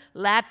and the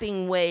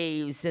lapping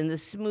waves and the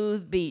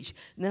smooth beach.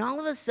 And then all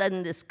of a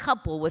sudden, this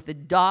couple with a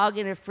dog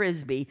and a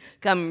Frisbee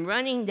come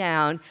running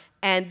down,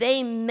 and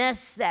they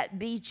messed that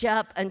beach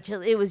up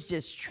until it was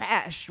just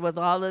trashed with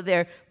all of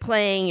their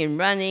playing and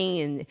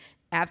running and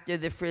after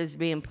the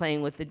Frisbee and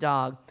playing with the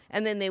dog.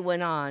 And then they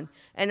went on.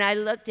 And I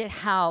looked at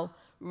how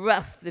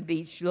rough the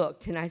beach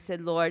looked, and I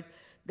said, Lord,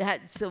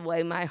 that's the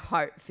way my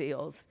heart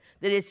feels,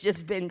 that it's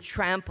just been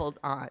trampled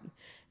on.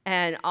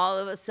 And all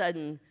of a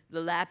sudden,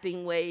 the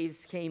lapping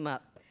waves came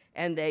up,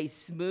 and they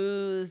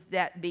smoothed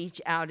that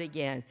beach out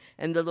again.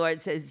 And the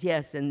Lord says,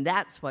 yes, and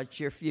that's what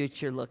your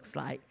future looks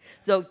like.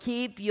 So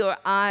keep your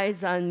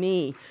eyes on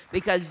me,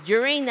 because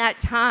during that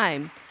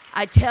time,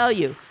 I tell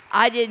you,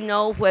 I didn't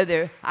know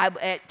whether,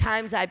 at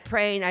times I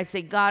pray and I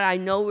say, God, I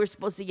know we're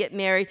supposed to get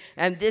married,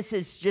 and this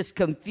is just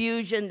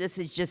confusion. This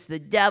is just the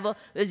devil.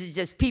 This is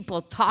just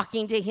people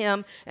talking to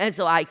him. And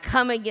so I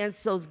come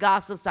against those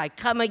gossips. I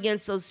come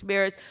against those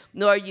spirits.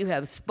 Lord, you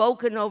have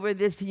spoken over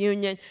this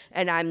union,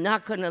 and I'm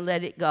not going to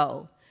let it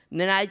go. And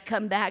then I'd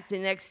come back the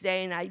next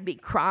day, and I'd be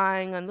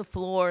crying on the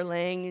floor,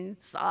 laying and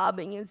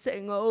sobbing and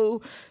saying,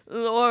 oh,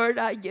 Lord,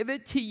 I give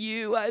it to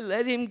you. I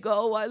let him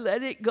go. I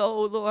let it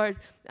go, Lord.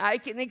 I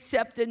can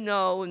accept a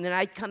no. And then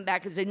I'd come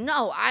back and say,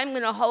 no, I'm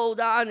going to hold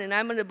on, and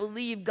I'm going to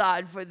believe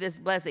God for this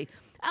blessing.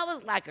 I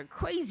was like a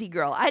crazy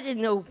girl. I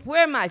didn't know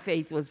where my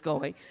faith was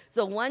going.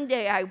 So one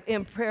day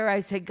in prayer, I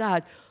said,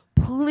 God,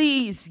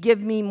 please give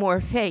me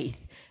more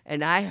faith.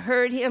 And I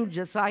heard him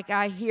just like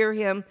I hear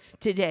him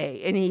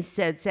today. And he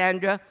said,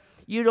 Sandra,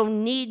 you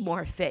don't need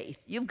more faith.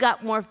 You've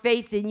got more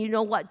faith than you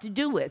know what to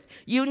do with.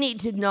 You need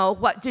to know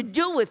what to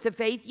do with the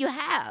faith you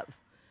have.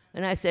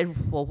 And I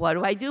said, well, what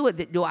do I do with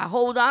it? Do I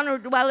hold on or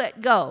do I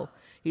let go?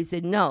 He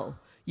said, no,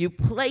 you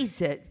place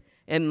it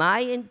in my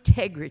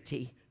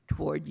integrity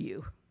toward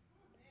you.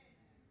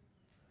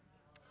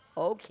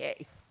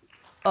 Okay.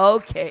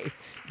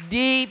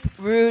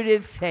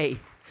 Deep-rooted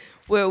faith,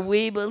 where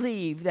we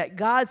believe that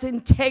God's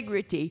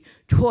integrity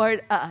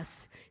toward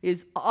us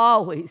is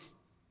always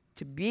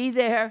to be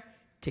there,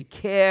 to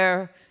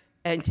care,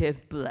 and to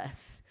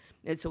bless.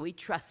 And so we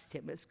trust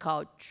him. It's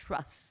called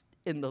trust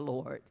in the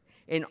Lord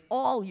in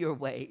all your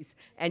ways,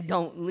 and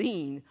don't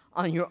lean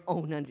on your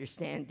own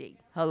understanding.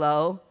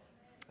 Hello?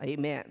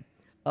 Amen.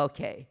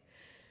 Okay.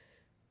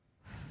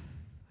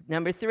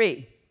 Number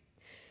 3,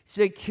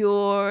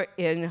 secure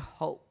in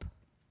hope.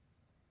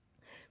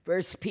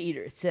 1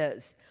 Peter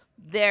says,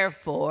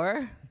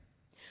 therefore,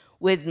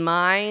 with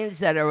minds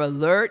that are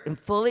alert and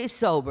fully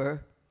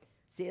sober.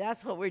 See,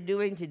 that's what we're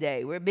doing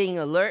today. We're being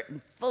alert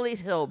and fully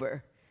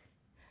sober.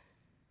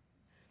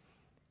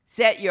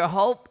 Set your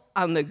hope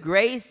on the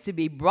grace to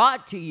be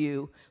brought to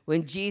you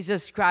when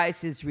Jesus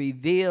Christ is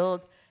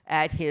revealed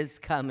at his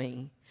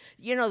coming.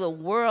 You know, the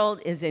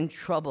world is in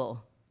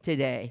trouble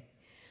today.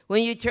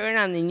 When you turn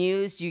on the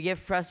news, do you get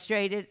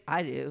frustrated?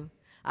 I do.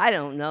 I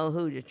don't know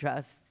who to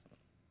trust.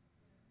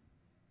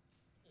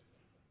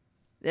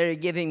 That are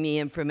giving me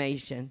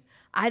information.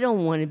 I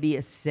don't want to be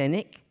a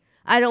cynic.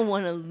 I don't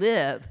want to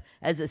live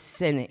as a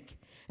cynic.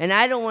 And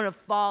I don't want to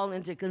fall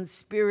into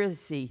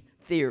conspiracy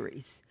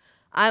theories.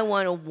 I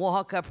want to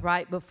walk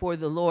upright before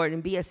the Lord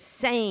and be a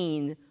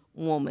sane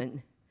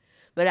woman.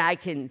 But I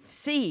can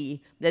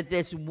see that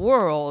this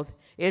world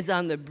is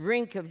on the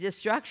brink of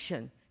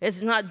destruction.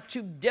 It's not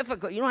too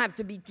difficult. You don't have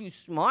to be too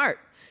smart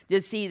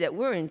to see that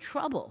we're in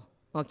trouble,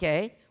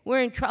 okay?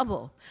 We're in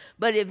trouble.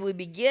 But if we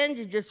begin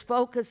to just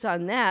focus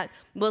on that,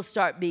 we'll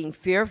start being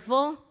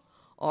fearful,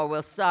 or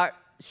we'll start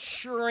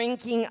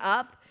shrinking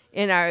up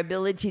in our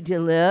ability to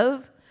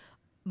live.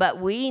 But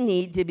we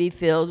need to be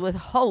filled with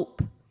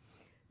hope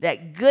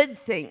that good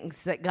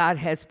things that God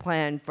has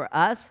planned for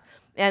us,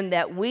 and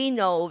that we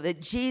know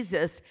that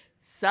Jesus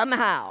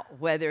somehow,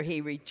 whether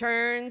he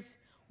returns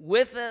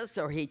with us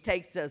or he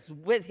takes us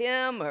with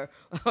him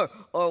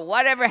or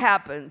whatever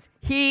happens,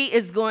 he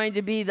is going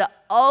to be the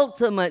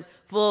ultimate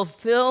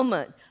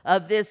fulfillment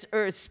of this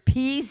earth's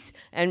peace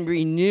and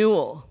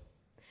renewal.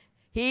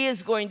 He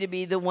is going to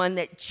be the one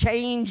that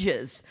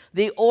changes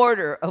the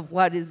order of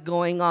what is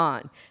going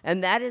on.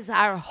 And that is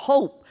our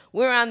hope.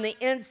 We're on the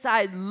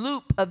inside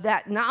loop of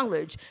that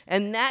knowledge,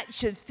 and that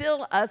should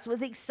fill us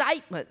with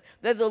excitement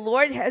that the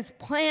Lord has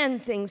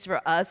planned things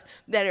for us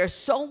that are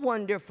so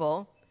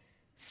wonderful,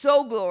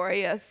 so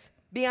glorious,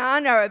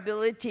 beyond our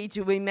ability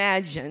to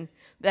imagine,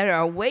 that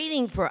are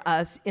waiting for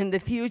us in the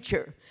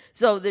future.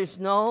 So there's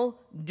no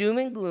doom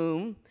and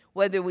gloom.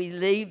 Whether we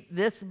leave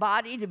this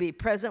body to be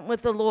present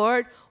with the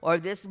Lord, or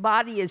this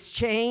body is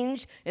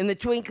changed in the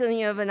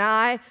twinkling of an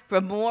eye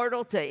from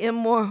mortal to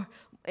immortal,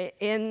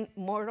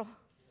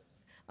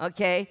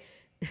 okay?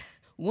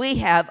 We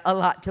have a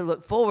lot to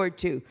look forward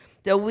to.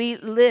 So we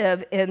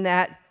live in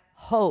that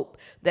hope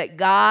that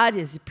God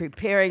is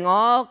preparing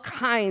all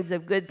kinds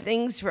of good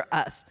things for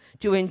us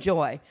to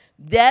enjoy.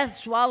 Death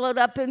swallowed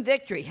up in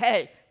victory.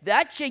 Hey,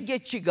 that should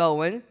get you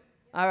going,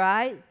 all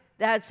right?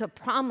 That's a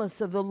promise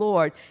of the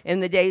Lord in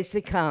the days to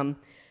come.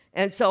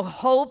 And so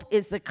hope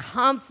is the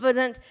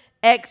confident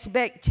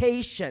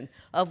expectation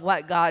of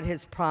what God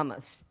has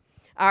promised.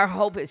 Our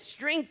hope is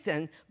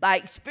strengthened by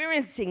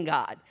experiencing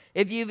God.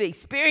 If you've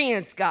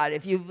experienced God,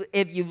 if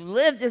you've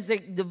lived as a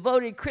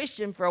devoted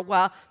Christian for a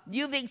while,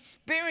 you've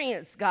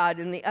experienced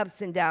God in the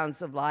ups and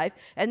downs of life,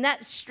 and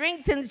that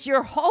strengthens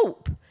your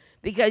hope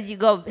because you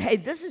go, hey,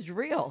 this is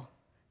real.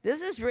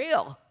 This is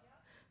real.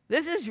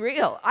 This is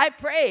real. I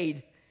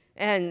prayed.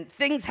 And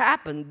things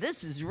happen.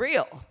 This is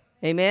real.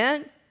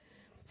 Amen?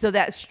 So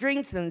that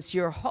strengthens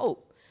your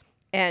hope.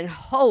 And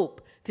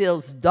hope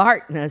fills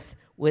darkness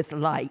with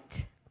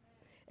light.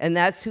 And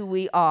that's who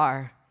we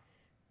are,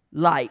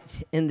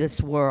 light in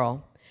this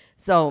world.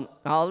 So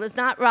all is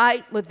not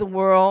right with the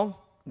world,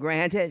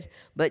 granted,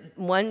 but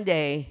one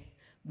day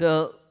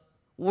the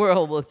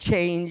world will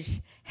change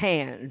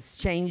hands,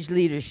 change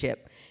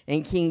leadership,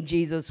 and King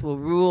Jesus will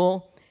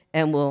rule,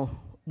 and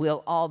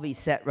we'll all be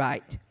set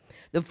right.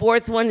 The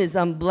fourth one is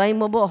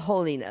unblameable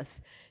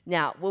holiness.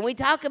 Now, when we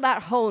talk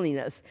about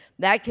holiness,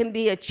 that can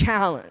be a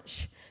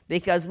challenge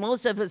because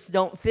most of us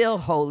don't feel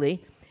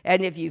holy.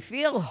 And if you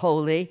feel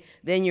holy,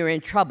 then you're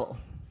in trouble,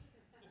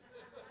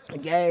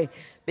 okay?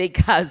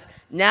 Because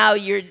now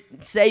you're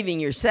saving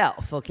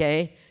yourself,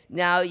 okay?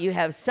 Now you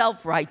have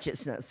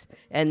self-righteousness,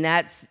 and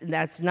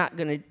that's not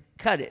going to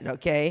cut it,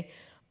 okay?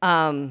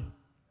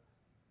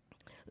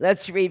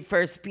 Let's read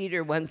 1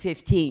 Peter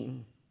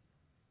 1:15.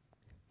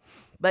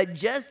 But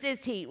just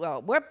as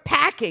we're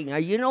packing.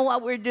 You know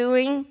what we're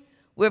doing?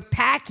 We're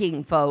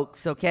packing,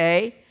 folks,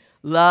 okay?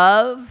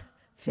 Love,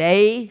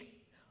 faith,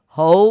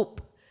 hope.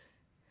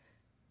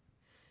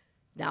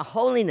 Now,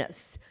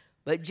 holiness.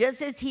 But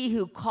just as he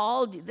who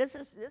called you, this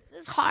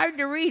is hard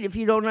to read if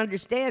you don't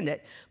understand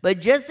it. But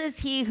just as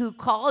he who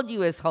called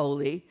you is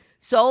holy,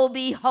 so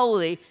be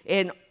holy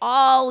in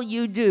all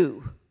you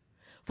do.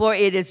 For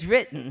it is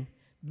written,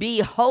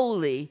 be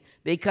holy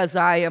because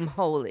I am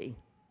holy.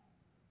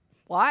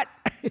 What?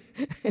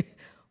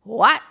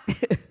 What?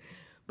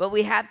 But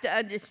we have to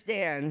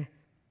understand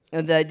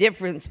the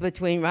difference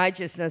between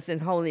righteousness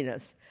and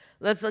holiness.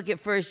 Let's look at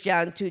 1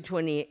 John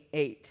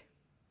 2:28.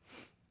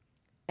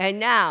 And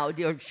now,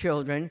 dear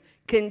children,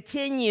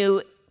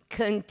 continue.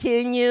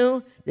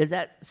 Does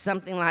that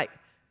something like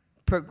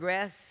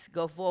progress,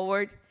 go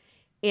forward?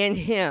 In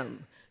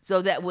him,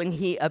 so that when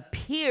he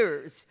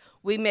appears,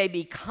 we may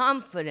be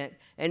confident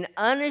and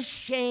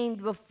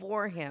unashamed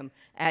before him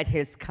at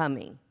his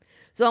coming.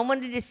 So I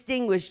want to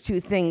distinguish two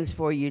things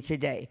for you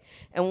today.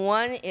 And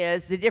one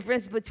is the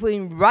difference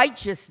between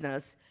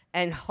righteousness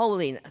and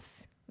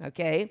holiness,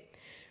 okay?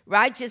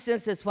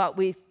 Righteousness is what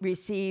we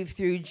receive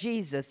through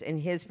Jesus and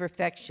his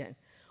perfection.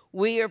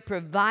 We are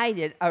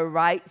provided a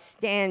right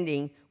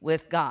standing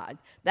with God.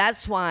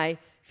 That's why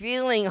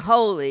feeling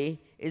holy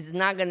is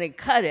not going to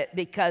cut it,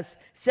 because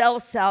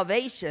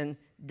self-salvation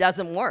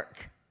doesn't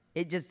work.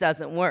 It just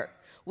doesn't work.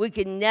 We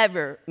can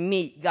never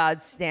meet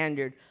God's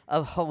standard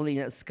of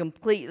holiness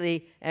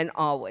completely and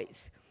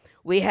always.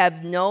 We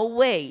have no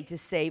way to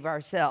save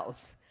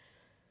ourselves.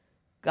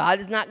 God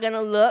is not going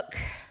to look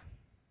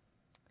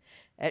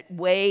at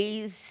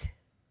ways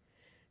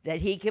that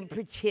he can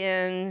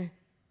pretend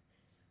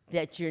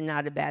that you're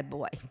not a bad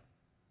boy.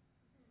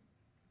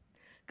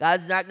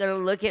 God's not going to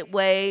look at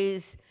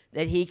ways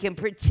that he can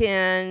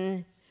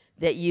pretend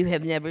that you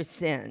have never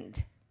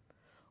sinned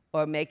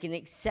or make an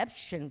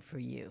exception for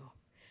you.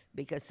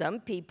 Because some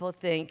people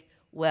think,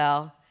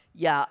 well,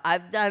 yeah,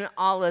 I've done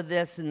all of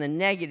this in the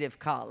negative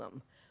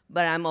column,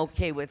 but I'm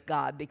okay with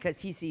God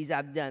because he sees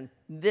I've done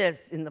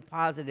this in the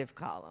positive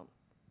column.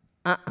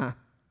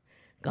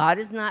 God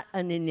is not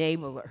an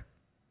enabler.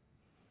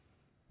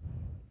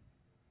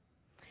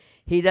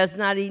 He does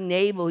not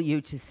enable you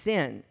to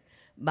sin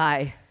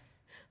by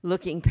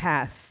looking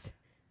past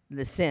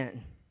the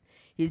sin.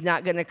 He's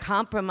not going to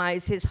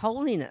compromise his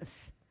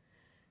holiness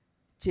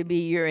to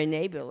be your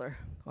enabler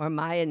or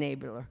my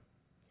enabler.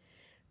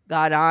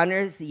 God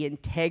honors the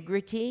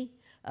integrity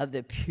of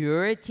the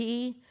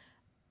purity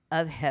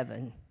of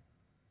heaven.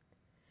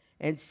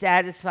 and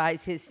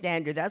satisfies his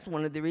standard. That's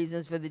one of the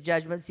reasons for the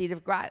judgment seat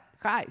of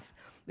Christ.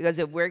 Because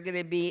if we're going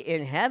to be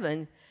in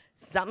heaven,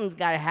 something's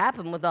got to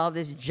happen with all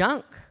this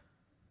junk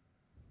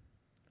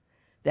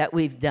that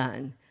we've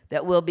done,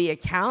 that we'll be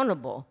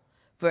accountable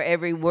for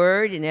every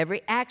word and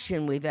every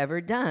action we've ever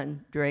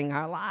done during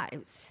our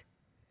lives.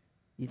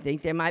 You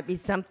think there might be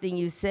something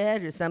you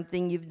said or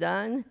something you've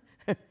done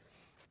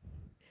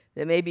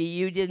that maybe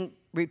you didn't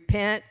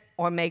repent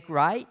or make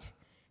right,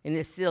 and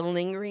it's still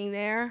lingering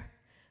there?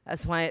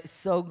 That's why it's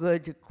so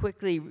good to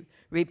quickly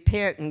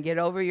repent and get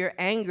over your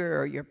anger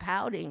or your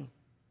pouting,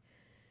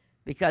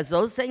 because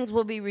those things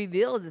will be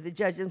revealed at the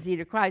judgment seat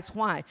of Christ.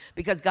 Why?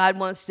 Because God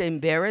wants to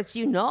embarrass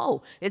you?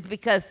 No. It's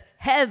because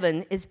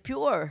heaven is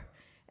pure,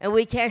 and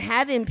we can't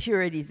have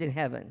impurities in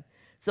heaven.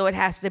 So it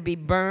has to be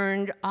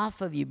burned off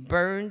of you,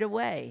 burned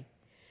away.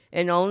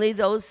 And only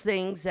those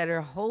things that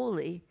are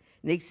holy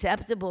and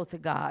acceptable to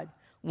God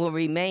will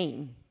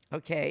remain,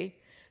 okay?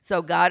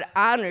 So God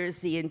honors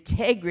the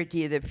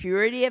integrity of the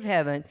purity of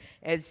heaven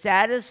and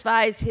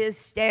satisfies his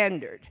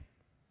standard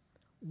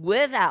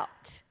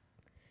without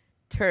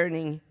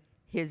turning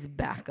his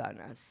back on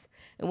us.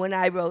 And when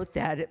I wrote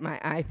that at my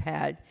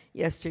iPad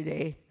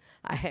yesterday,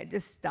 I had to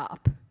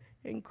stop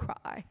and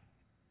cry.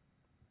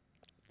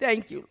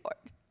 Thank you, Lord,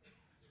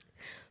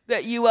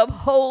 that you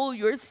uphold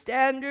your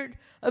standard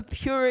of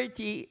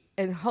purity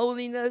and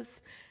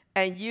holiness,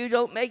 and you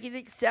don't make an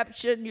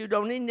exception. You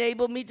don't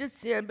enable me to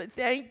sin, but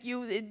thank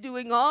you in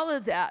doing all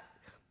of that,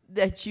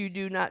 that you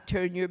do not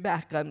turn your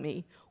back on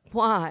me.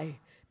 Why?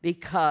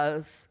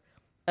 Because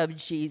of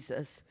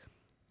Jesus.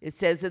 It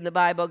says in the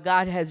Bible,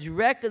 God has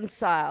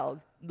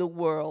reconciled the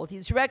world.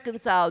 He's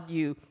reconciled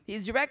you.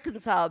 He's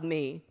reconciled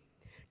me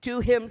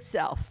to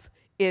himself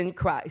in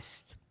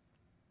Christ.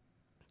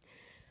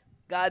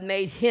 God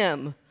made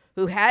him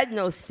who had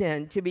no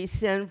sin to be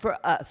sin for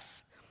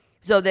us,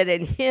 so that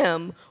in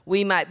him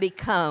we might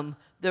become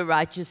the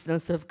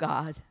righteousness of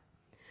God.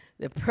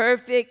 The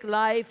perfect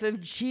life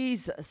of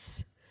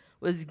Jesus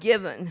was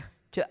given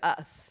to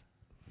us,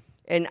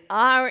 and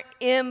our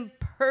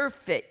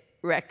imperfect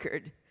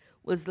record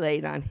was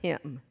laid on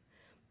him.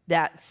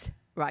 That's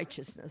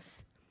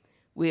righteousness.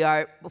 We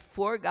are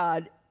before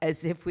God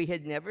as if we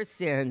had never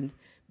sinned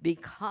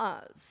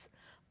because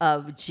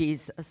of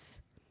Jesus.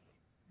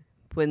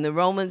 When the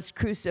Romans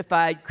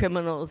crucified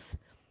criminals,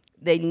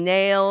 they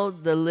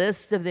nailed the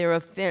list of their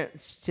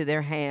offense to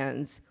their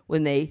hands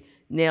when they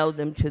nailed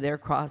them to their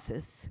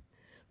crosses.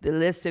 The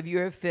list of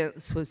your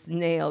offense was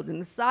nailed in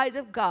the sight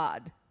of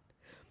God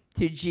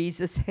to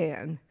Jesus'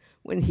 hand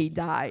when he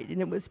died,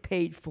 and it was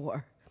paid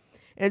for.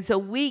 And so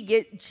we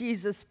get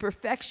Jesus'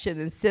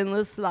 perfection and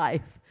sinless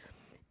life,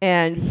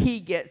 and he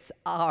gets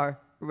our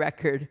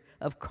record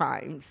of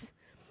crimes,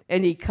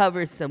 and he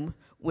covers them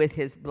with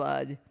his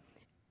blood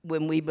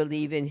when we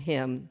believe in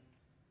him.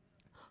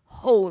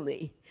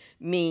 Holy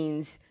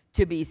means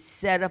to be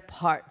set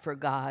apart for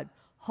God.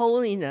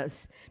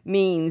 Holiness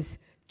means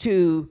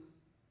to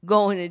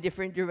go in a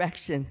different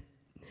direction,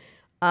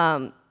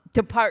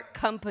 to part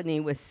company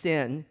with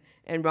sin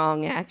and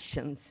wrong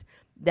actions.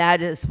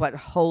 That is what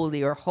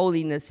holy or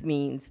holiness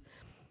means.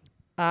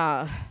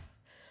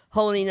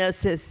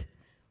 Holiness is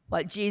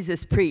what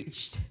Jesus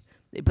preached.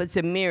 It puts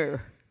a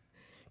mirror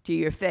to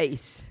your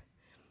face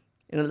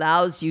and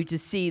allows you to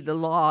see the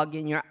log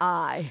in your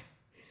eye,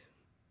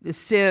 the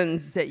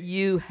sins that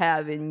you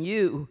have in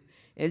you,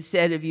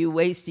 instead of you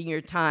wasting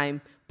your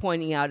time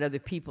pointing out other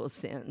people's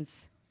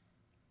sins.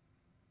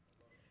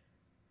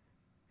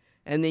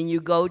 And then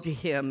you go to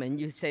him and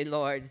you say,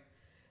 Lord,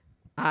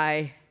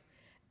 I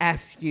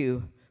ask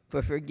you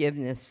for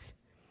forgiveness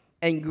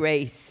and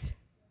grace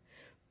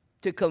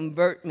to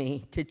convert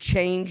me, to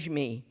change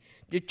me,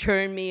 to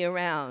turn me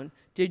around,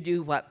 to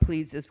do what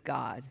pleases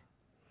God.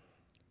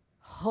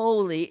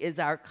 Holy is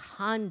our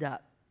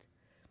conduct,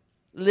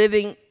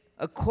 living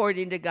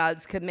according to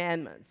God's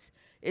commandments.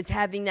 It's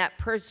having that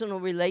personal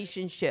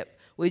relationship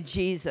with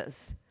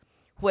Jesus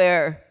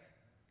where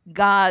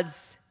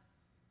God's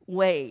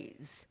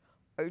ways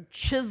are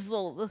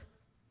chiseled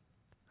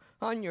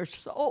on your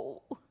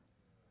soul.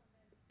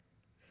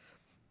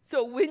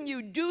 So when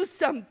you do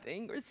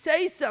something or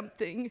say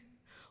something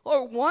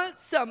or want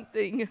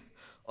something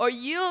or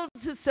yield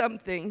to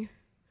something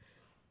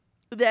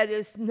that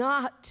is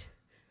not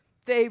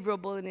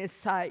favorable in his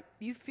sight,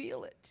 you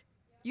feel it.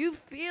 You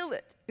feel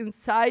it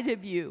inside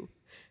of you.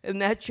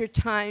 And that's your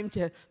time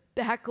to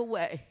back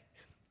away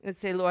and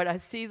say, Lord, I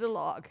see the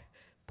log.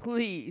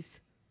 Please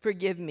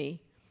forgive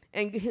me.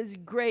 And his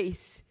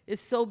grace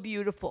is so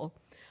beautiful.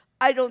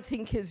 I don't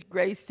think his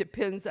grace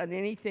depends on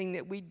anything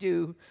that we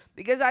do,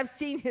 because I've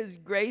seen his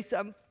grace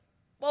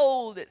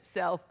unfold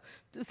itself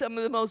to some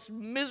of the most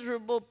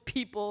miserable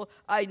people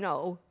I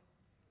know.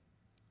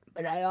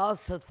 But I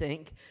also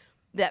think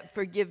that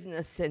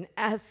forgiveness and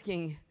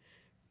asking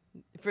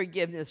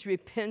forgiveness,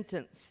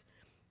 repentance,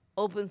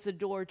 opens the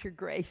door to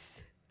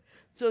grace,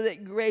 so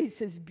that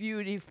grace's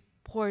beauty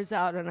pours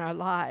out in our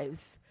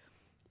lives.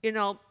 You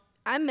know,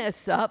 I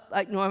mess up,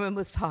 like Norman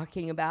was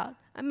talking about.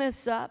 I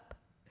mess up.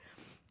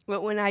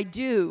 But when I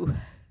do,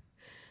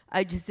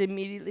 I just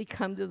immediately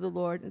come to the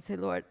Lord and say,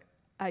 Lord,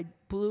 I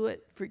blew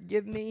it.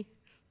 Forgive me.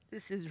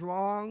 This is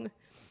wrong.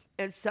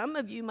 And some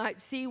of you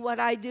might see what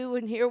I do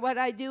and hear what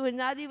I do and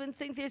not even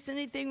think there's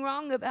anything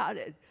wrong about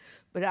it.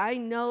 But I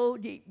know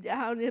deep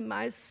down in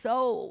my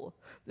soul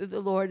that the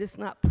Lord is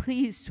not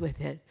pleased with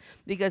it,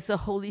 because the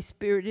Holy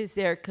Spirit is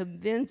there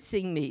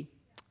convincing me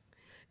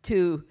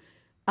to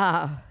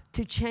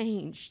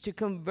change, to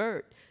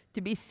convert, to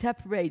be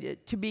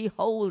separated, to be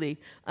holy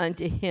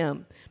unto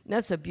Him. And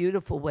that's a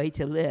beautiful way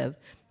to live.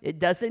 It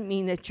doesn't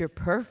mean that you're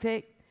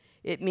perfect.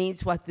 It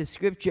means what the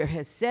scripture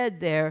has said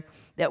there,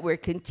 that we're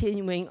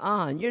continuing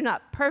on. You're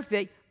not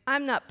perfect.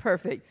 I'm not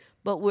perfect.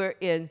 But we're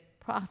in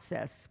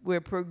process. We're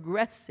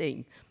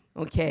progressing,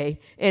 okay,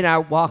 in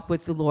our walk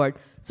with the Lord.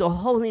 So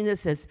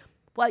holiness is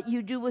what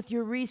you do with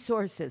your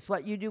resources,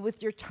 what you do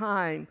with your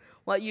time,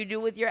 what you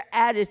do with your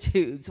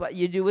attitudes, what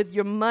you do with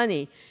your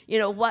money. You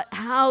know,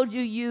 how do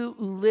you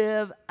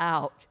live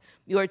out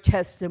your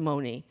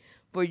testimony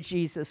for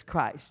Jesus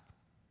Christ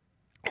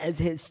as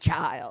His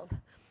child?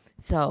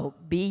 So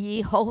be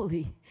ye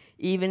holy,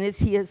 even as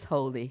He is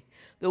holy.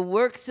 The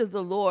works of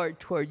the Lord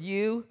toward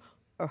you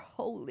are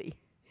holy.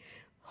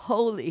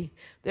 Holy.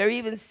 They're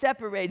even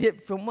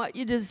separated from what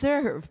you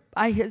deserve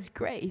by His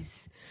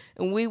grace.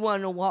 And we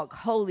want to walk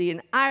holy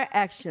in our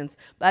actions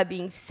by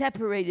being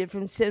separated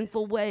from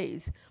sinful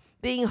ways.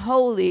 Being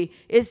holy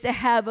is to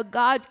have a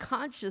God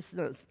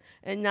consciousness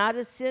and not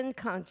a sin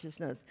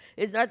consciousness.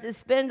 It's not to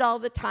spend all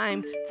the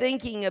time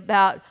thinking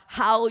about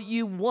how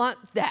you want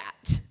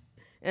that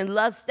and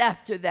lust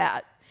after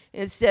that,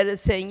 instead of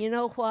saying, you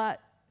know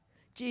what?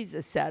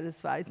 Jesus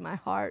satisfies my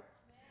heart.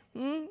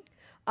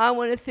 I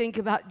want to think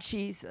about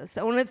Jesus.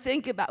 I want to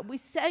think about, we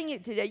sang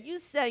it today. You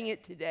sang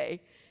it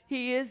today.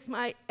 He is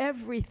my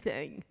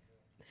everything.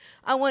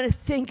 I want to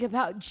think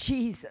about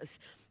Jesus.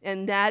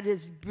 And that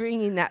is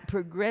bringing that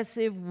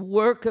progressive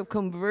work of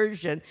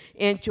conversion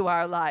into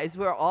our lives.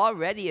 We're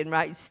already in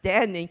right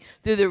standing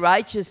through the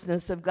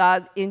righteousness of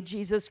God in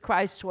Jesus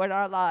Christ toward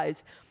our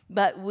lives.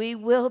 But we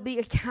will be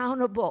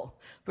accountable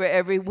for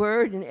every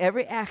word and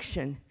every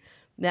action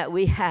that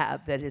we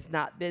have that has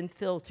not been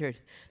filtered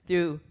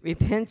through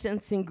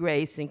repentance and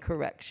grace and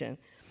correction.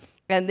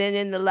 And then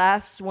in the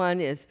last one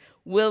is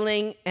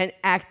willing and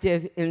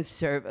active in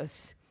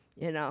service.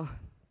 You know,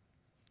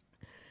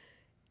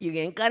 you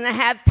ain't gonna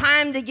have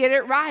time to get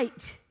it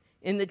right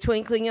in the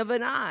twinkling of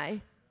an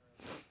eye.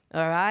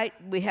 All right,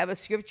 we have a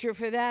scripture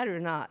for that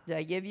or not? Did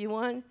I give you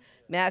one?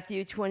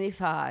 Matthew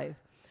 25.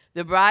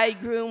 The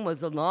bridegroom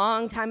was a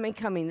long time in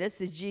coming. This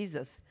is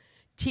Jesus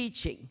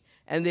teaching.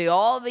 And they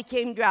all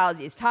became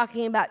drowsy. It's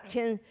talking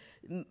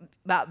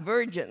about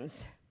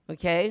virgins,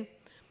 okay?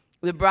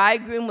 The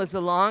bridegroom was a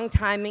long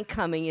time in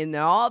coming, and they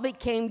all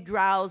became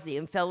drowsy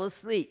and fell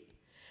asleep.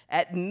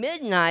 At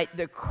midnight,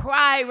 the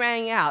cry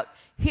rang out,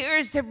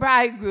 "Here's the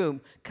bridegroom,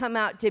 come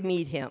out to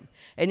meet him."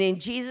 And in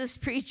Jesus'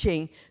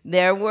 preaching,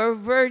 there were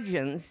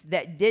virgins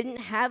that didn't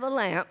have a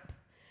lamp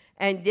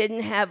and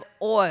didn't have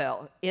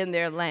oil in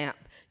their lamp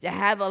to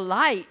have a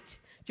light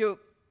to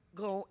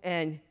go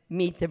and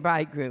meet the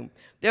bridegroom.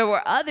 There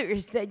were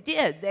others that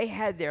did. They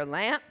had their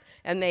lamp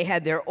and they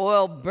had their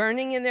oil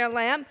burning in their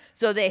lamp,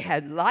 so they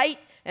had light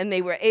and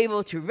they were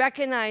able to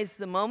recognize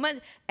the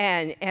moment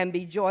and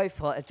be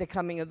joyful at the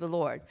coming of the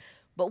Lord.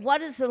 But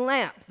what is the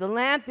lamp? The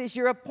lamp is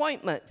your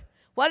appointment.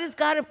 What has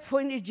God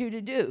appointed you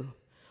to do?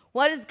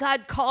 What has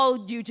God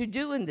called you to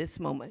do in this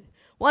moment?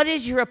 What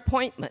is your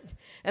appointment?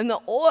 And the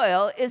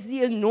oil is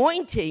the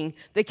anointing,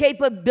 the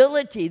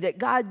capability that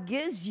God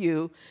gives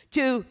you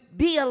to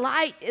be a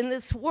light in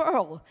this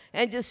world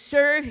and to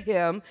serve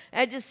Him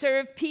and to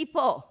serve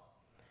people.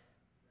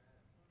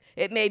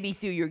 It may be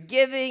through your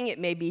giving. It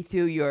may be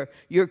through your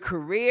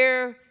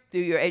career,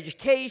 through your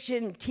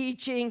education,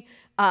 teaching,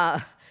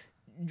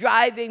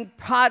 driving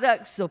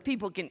products so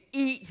people can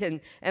eat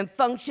and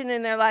function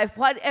in their life.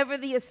 Whatever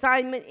the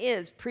assignment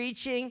is,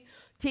 preaching,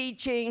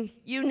 teaching,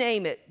 you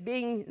name it,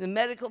 being the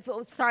medical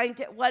field,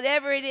 scientist,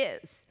 whatever it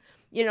is,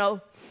 you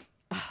know,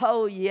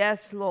 oh,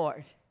 yes,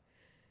 Lord.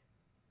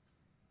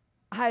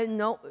 I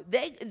know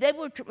they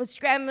were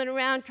scrambling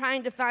around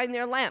trying to find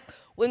their lamp.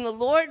 When the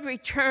Lord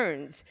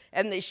returns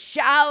and the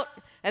shout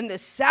and the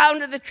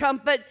sound of the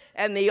trumpet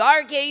and the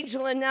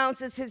archangel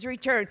announces His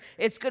return,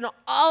 it's going to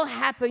all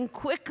happen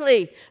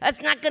quickly.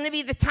 That's not going to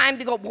be the time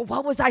to go, well,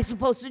 what was I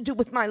supposed to do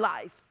with my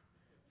life?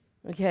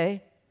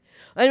 Okay?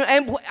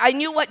 And I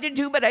knew what to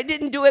do, but I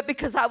didn't do it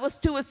because I was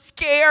too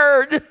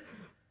scared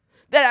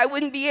that I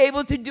wouldn't be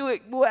able to do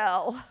it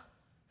well.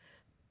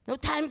 No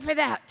time for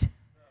that,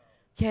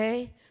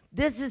 okay?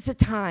 This is the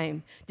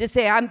time to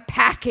say, I'm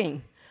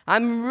packing.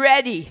 I'm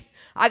ready.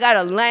 I got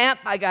a lamp.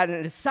 I got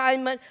an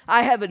assignment.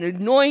 I have an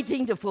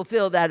anointing to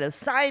fulfill that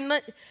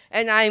assignment,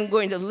 and I'm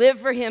going to live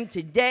for Him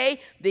today.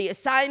 The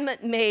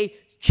assignment may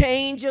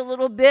change a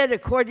little bit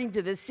according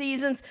to the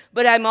seasons,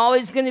 but I'm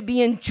always going to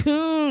be in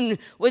tune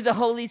with the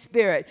Holy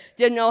Spirit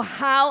to know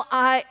how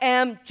I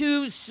am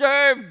to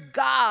serve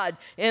God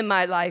in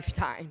my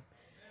lifetime.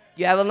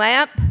 Do you have a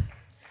lamp?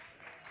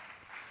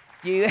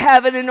 Do you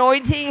have an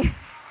anointing?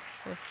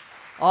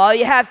 All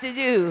you have to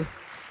do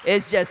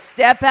is just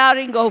step out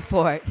and go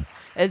for it,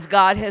 as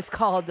God has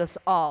called us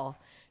all.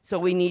 So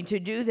we need to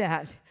do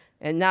that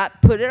and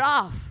not put it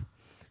off.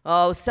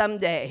 Oh,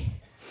 someday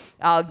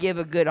I'll give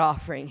a good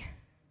offering.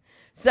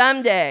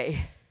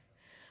 Someday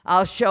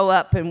I'll show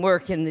up and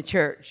work in the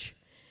church,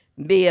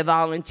 be a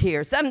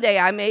volunteer. Someday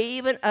I may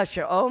even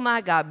usher. Oh,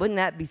 my God, wouldn't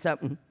that be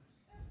something?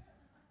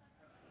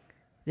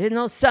 There's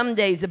no some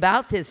days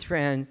about this,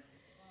 friend.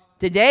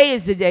 Today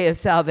is the day of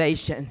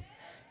salvation.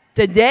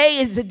 Today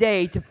is the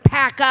day to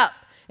pack up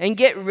and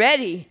get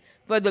ready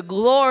for the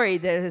glory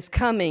that is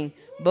coming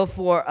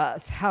before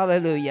us.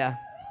 Hallelujah.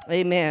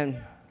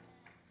 Amen.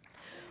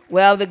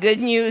 Well, the good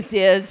news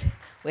is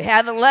we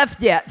haven't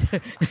left yet.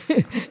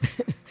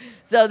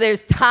 So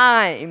there's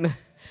time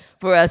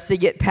for us to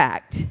get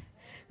packed.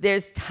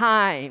 There's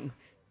time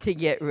to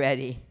get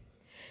ready.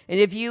 And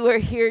if you are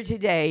here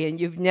today and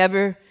you've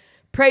never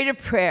prayed a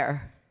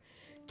prayer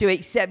to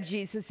accept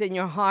Jesus in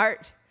your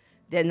heart,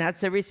 then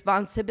that's a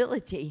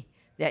responsibility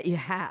that you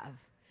have.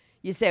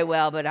 You say,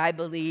 well, but I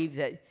believe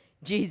that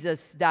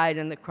Jesus died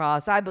on the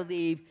cross. I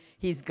believe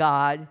he's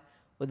God.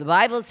 Well, the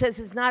Bible says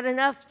it's not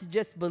enough to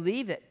just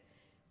believe it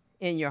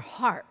in your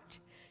heart.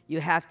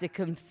 You have to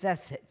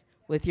confess it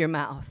with your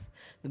mouth.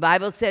 The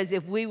Bible says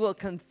if we will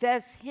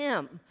confess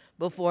him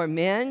before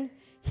men,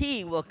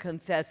 he will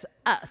confess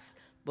us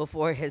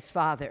before his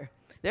Father.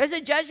 There's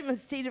a judgment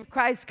seat of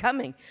Christ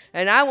coming,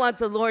 and I want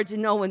the Lord to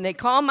know when they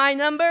call my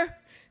number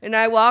and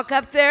I walk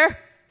up there,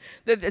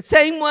 that the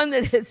same one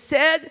that has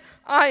said,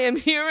 I am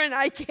here and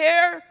I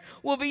care,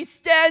 will be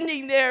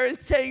standing there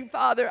and saying,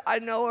 Father, I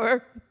know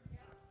her.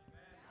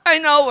 I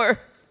know her.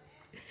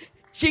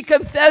 She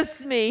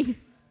confessed me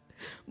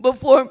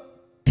before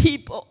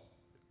people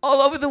all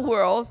over the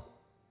world,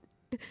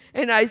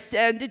 and I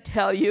stand to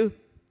tell you,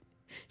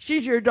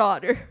 she's your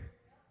daughter.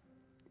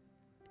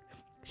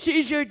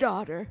 She's your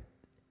daughter.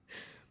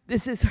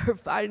 This is her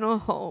final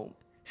home.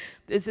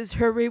 This is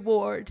her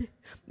reward.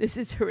 This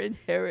is her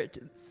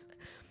inheritance.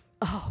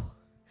 Oh,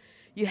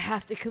 you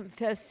have to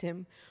confess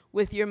him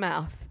with your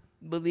mouth,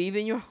 believe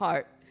in your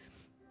heart,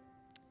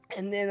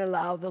 and then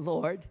allow the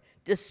Lord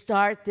to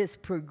start this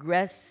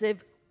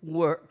progressive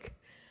work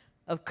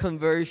of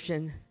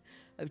conversion,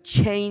 of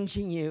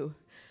changing you,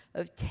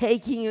 of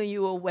taking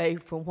you away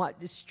from what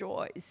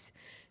destroys,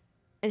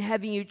 and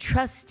having you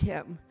trust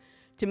him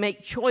to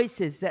make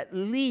choices that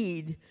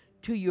lead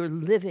to your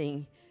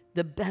living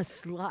the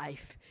best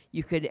life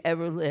you could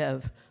ever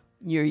live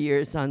your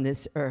years on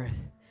this earth.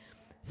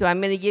 So I'm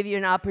going to give you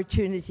an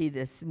opportunity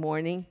this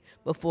morning,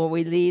 before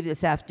we leave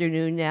this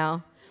afternoon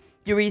now,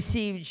 to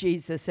receive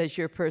Jesus as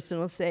your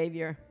personal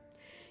Savior.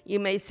 You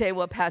may say,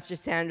 well, Pastor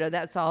Sandra,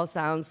 that all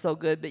sounds so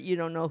good, but you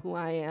don't know who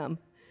I am.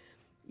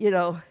 You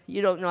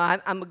don't know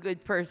I'm a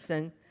good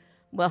person.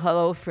 Well,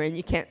 hello, friend.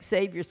 You can't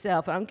save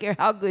yourself. I don't care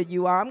how good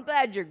you are. I'm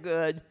glad you're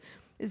good.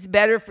 It's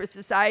better for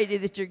society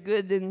that you're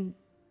good than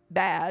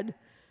bad,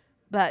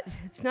 but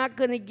it's not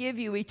going to give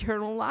you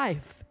eternal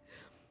life.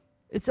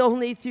 It's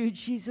only through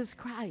Jesus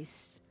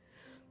Christ.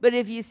 But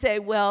if you say,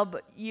 well,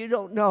 but you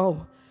don't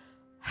know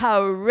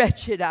how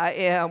wretched I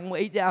am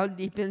way down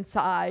deep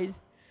inside,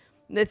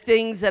 the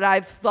things that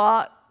I've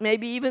thought,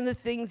 maybe even the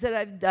things that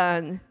I've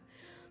done,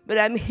 but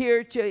I'm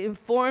here to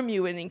inform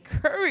you and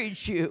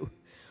encourage you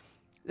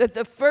that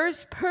the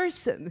first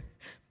person,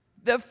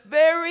 the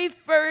very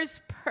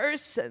first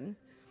person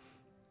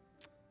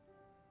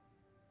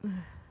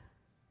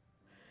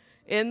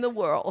in the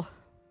world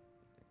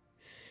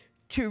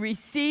to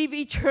receive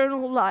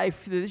eternal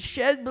life through the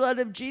shed blood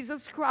of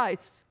Jesus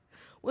Christ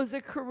was a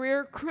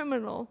career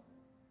criminal.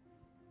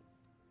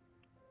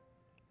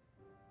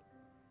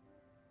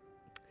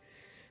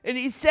 And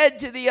he said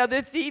to the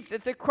other thief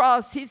at the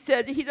cross, he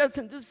said, he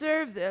doesn't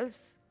deserve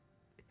this.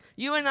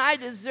 You and I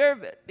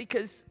deserve it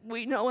because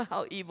we know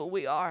how evil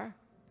we are.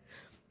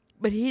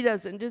 But he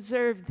doesn't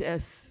deserve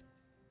this,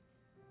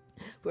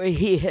 for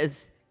he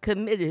has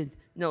committed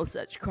no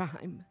such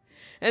crime.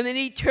 And then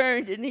he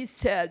turned and he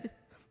said,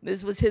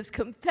 this was his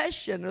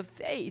confession of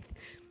faith,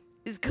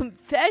 his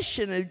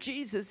confession of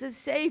Jesus as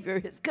Savior,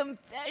 his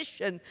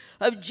confession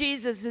of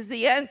Jesus as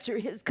the answer,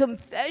 his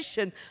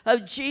confession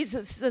of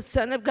Jesus, the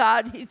Son of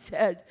God. He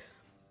said,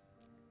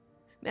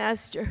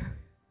 Master,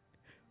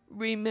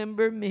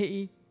 remember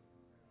me.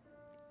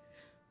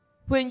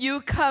 When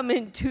you come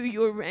into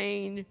your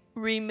reign,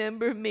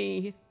 remember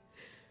me.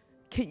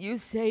 Can you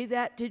say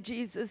that to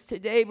Jesus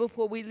today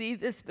before we leave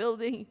this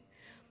building?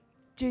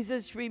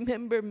 Jesus,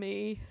 remember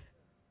me.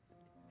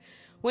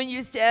 When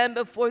you stand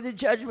before the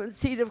judgment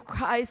seat of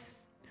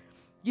Christ,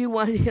 you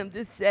want him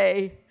to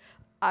say,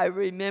 I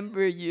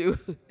remember you.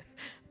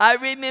 I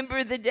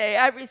remember the day.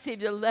 I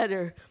received a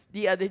letter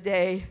the other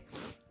day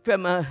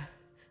from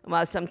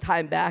some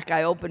time back.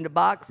 I opened a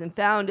box and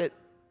found it.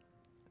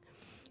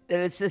 That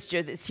a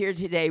sister that's here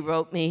today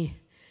wrote me.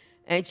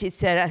 And she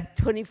said,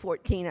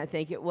 2014, I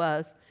think it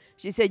was.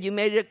 She said, you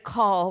made a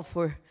call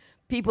for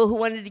people who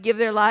wanted to give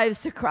their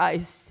lives to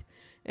Christ.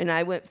 And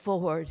I went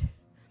forward.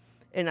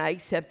 And I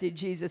accepted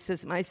Jesus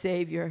as my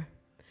Savior.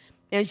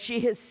 And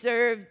she has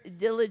served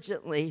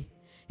diligently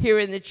here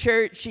in the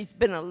church. She's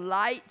been a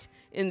light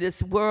in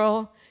this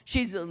world.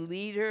 She's a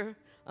leader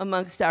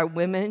amongst our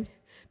women,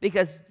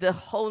 because the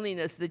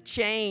holiness, the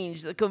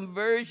change, the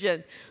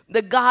conversion,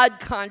 the God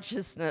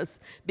consciousness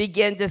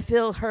began to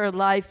fill her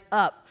life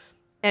up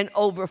and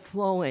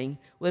overflowing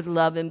with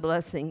love and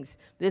blessings.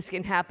 This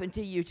can happen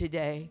to you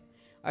today.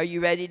 Are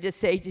you ready to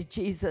say to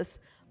Jesus,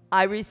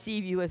 I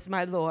receive you as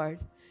my Lord,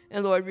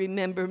 and Lord,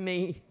 remember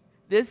me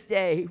this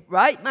day.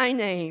 Write my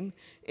name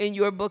in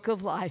your book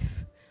of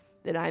life,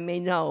 that I may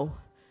know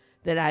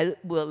that I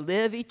will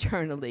live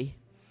eternally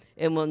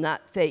and will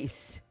not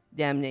face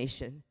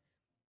damnation.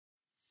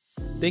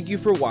 Thank you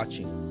for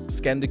watching.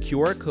 Scan the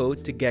QR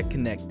code to get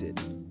connected.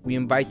 We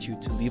invite you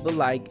to leave a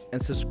like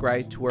and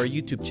subscribe to our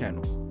YouTube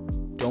channel.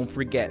 Don't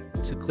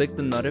forget to click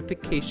the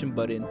notification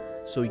button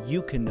so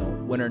you can know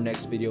when our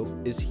next video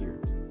is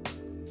here.